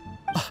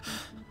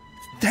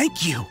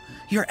 Thank you,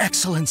 Your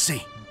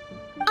Excellency.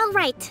 All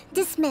right,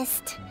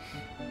 dismissed.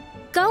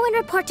 Go and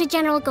report to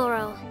General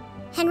Goro.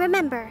 And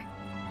remember,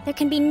 there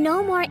can be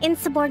no more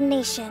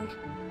insubordination.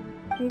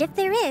 And if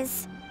there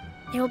is,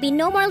 there will be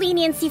no more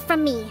leniency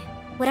from me,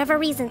 whatever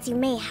reasons you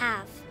may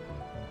have.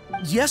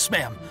 Yes,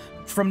 ma'am.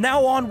 From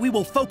now on, we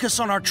will focus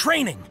on our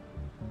training.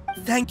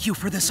 Thank you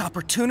for this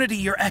opportunity,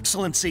 Your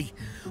Excellency.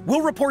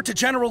 We'll report to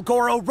General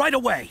Goro right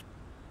away.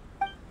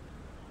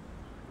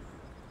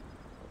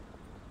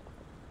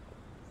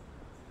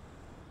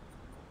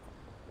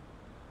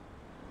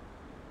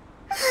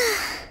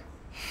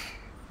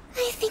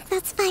 I think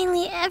that's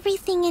finally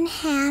everything in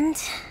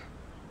hand.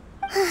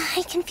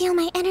 I can feel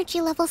my energy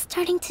levels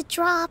starting to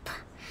drop.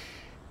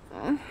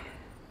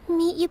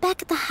 Meet you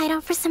back at the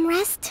hideout for some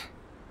rest?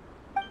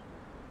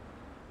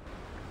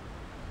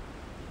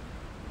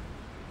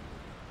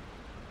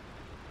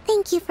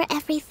 Thank you for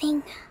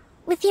everything.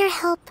 With your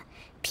help,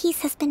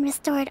 peace has been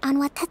restored on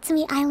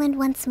Watatsumi Island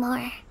once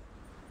more.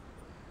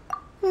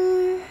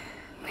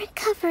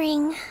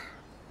 Recovering.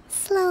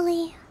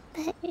 Slowly,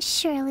 but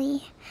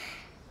surely.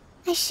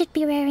 I should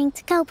be raring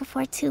to go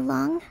before too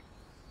long.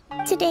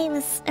 Today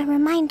was a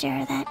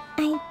reminder that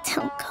I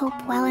don't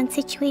cope well in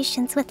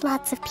situations with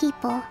lots of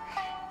people.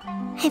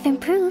 I've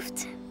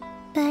improved,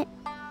 but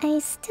I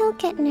still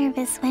get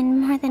nervous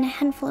when more than a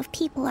handful of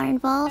people are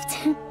involved.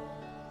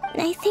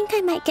 I think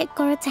I might get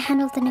Goro to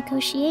handle the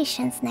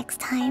negotiations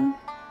next time.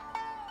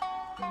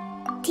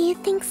 Do you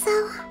think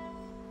so?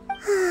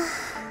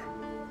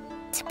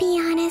 To be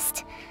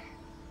honest,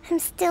 I'm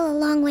still a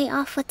long way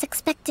off what's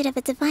expected of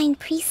a divine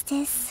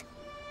priestess.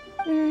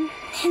 In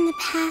the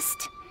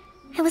past,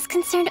 I was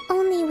concerned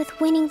only with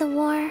winning the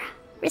war,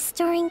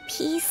 restoring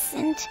peace,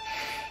 and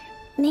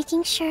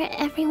making sure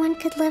everyone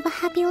could live a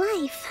happy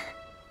life.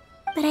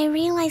 But I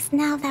realize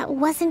now that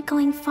wasn't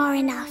going far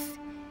enough.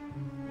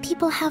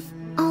 People have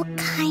all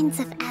kinds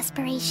of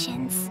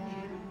aspirations,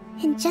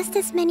 and just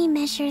as many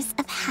measures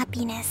of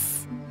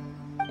happiness.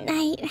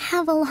 I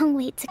have a long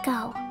way to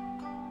go,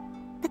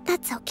 but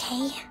that's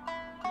okay.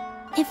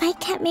 If I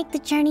can't make the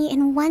journey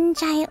in one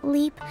giant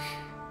leap,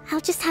 I'll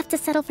just have to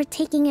settle for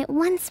taking it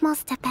one small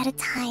step at a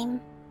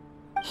time.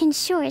 In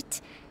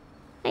short,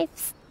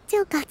 I've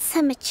still got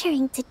some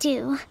maturing to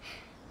do.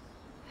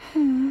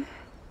 Could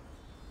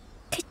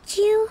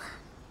you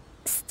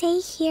stay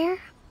here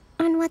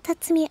on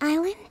Watatsumi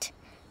Island?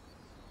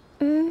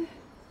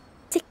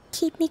 To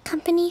keep me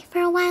company for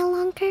a while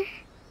longer?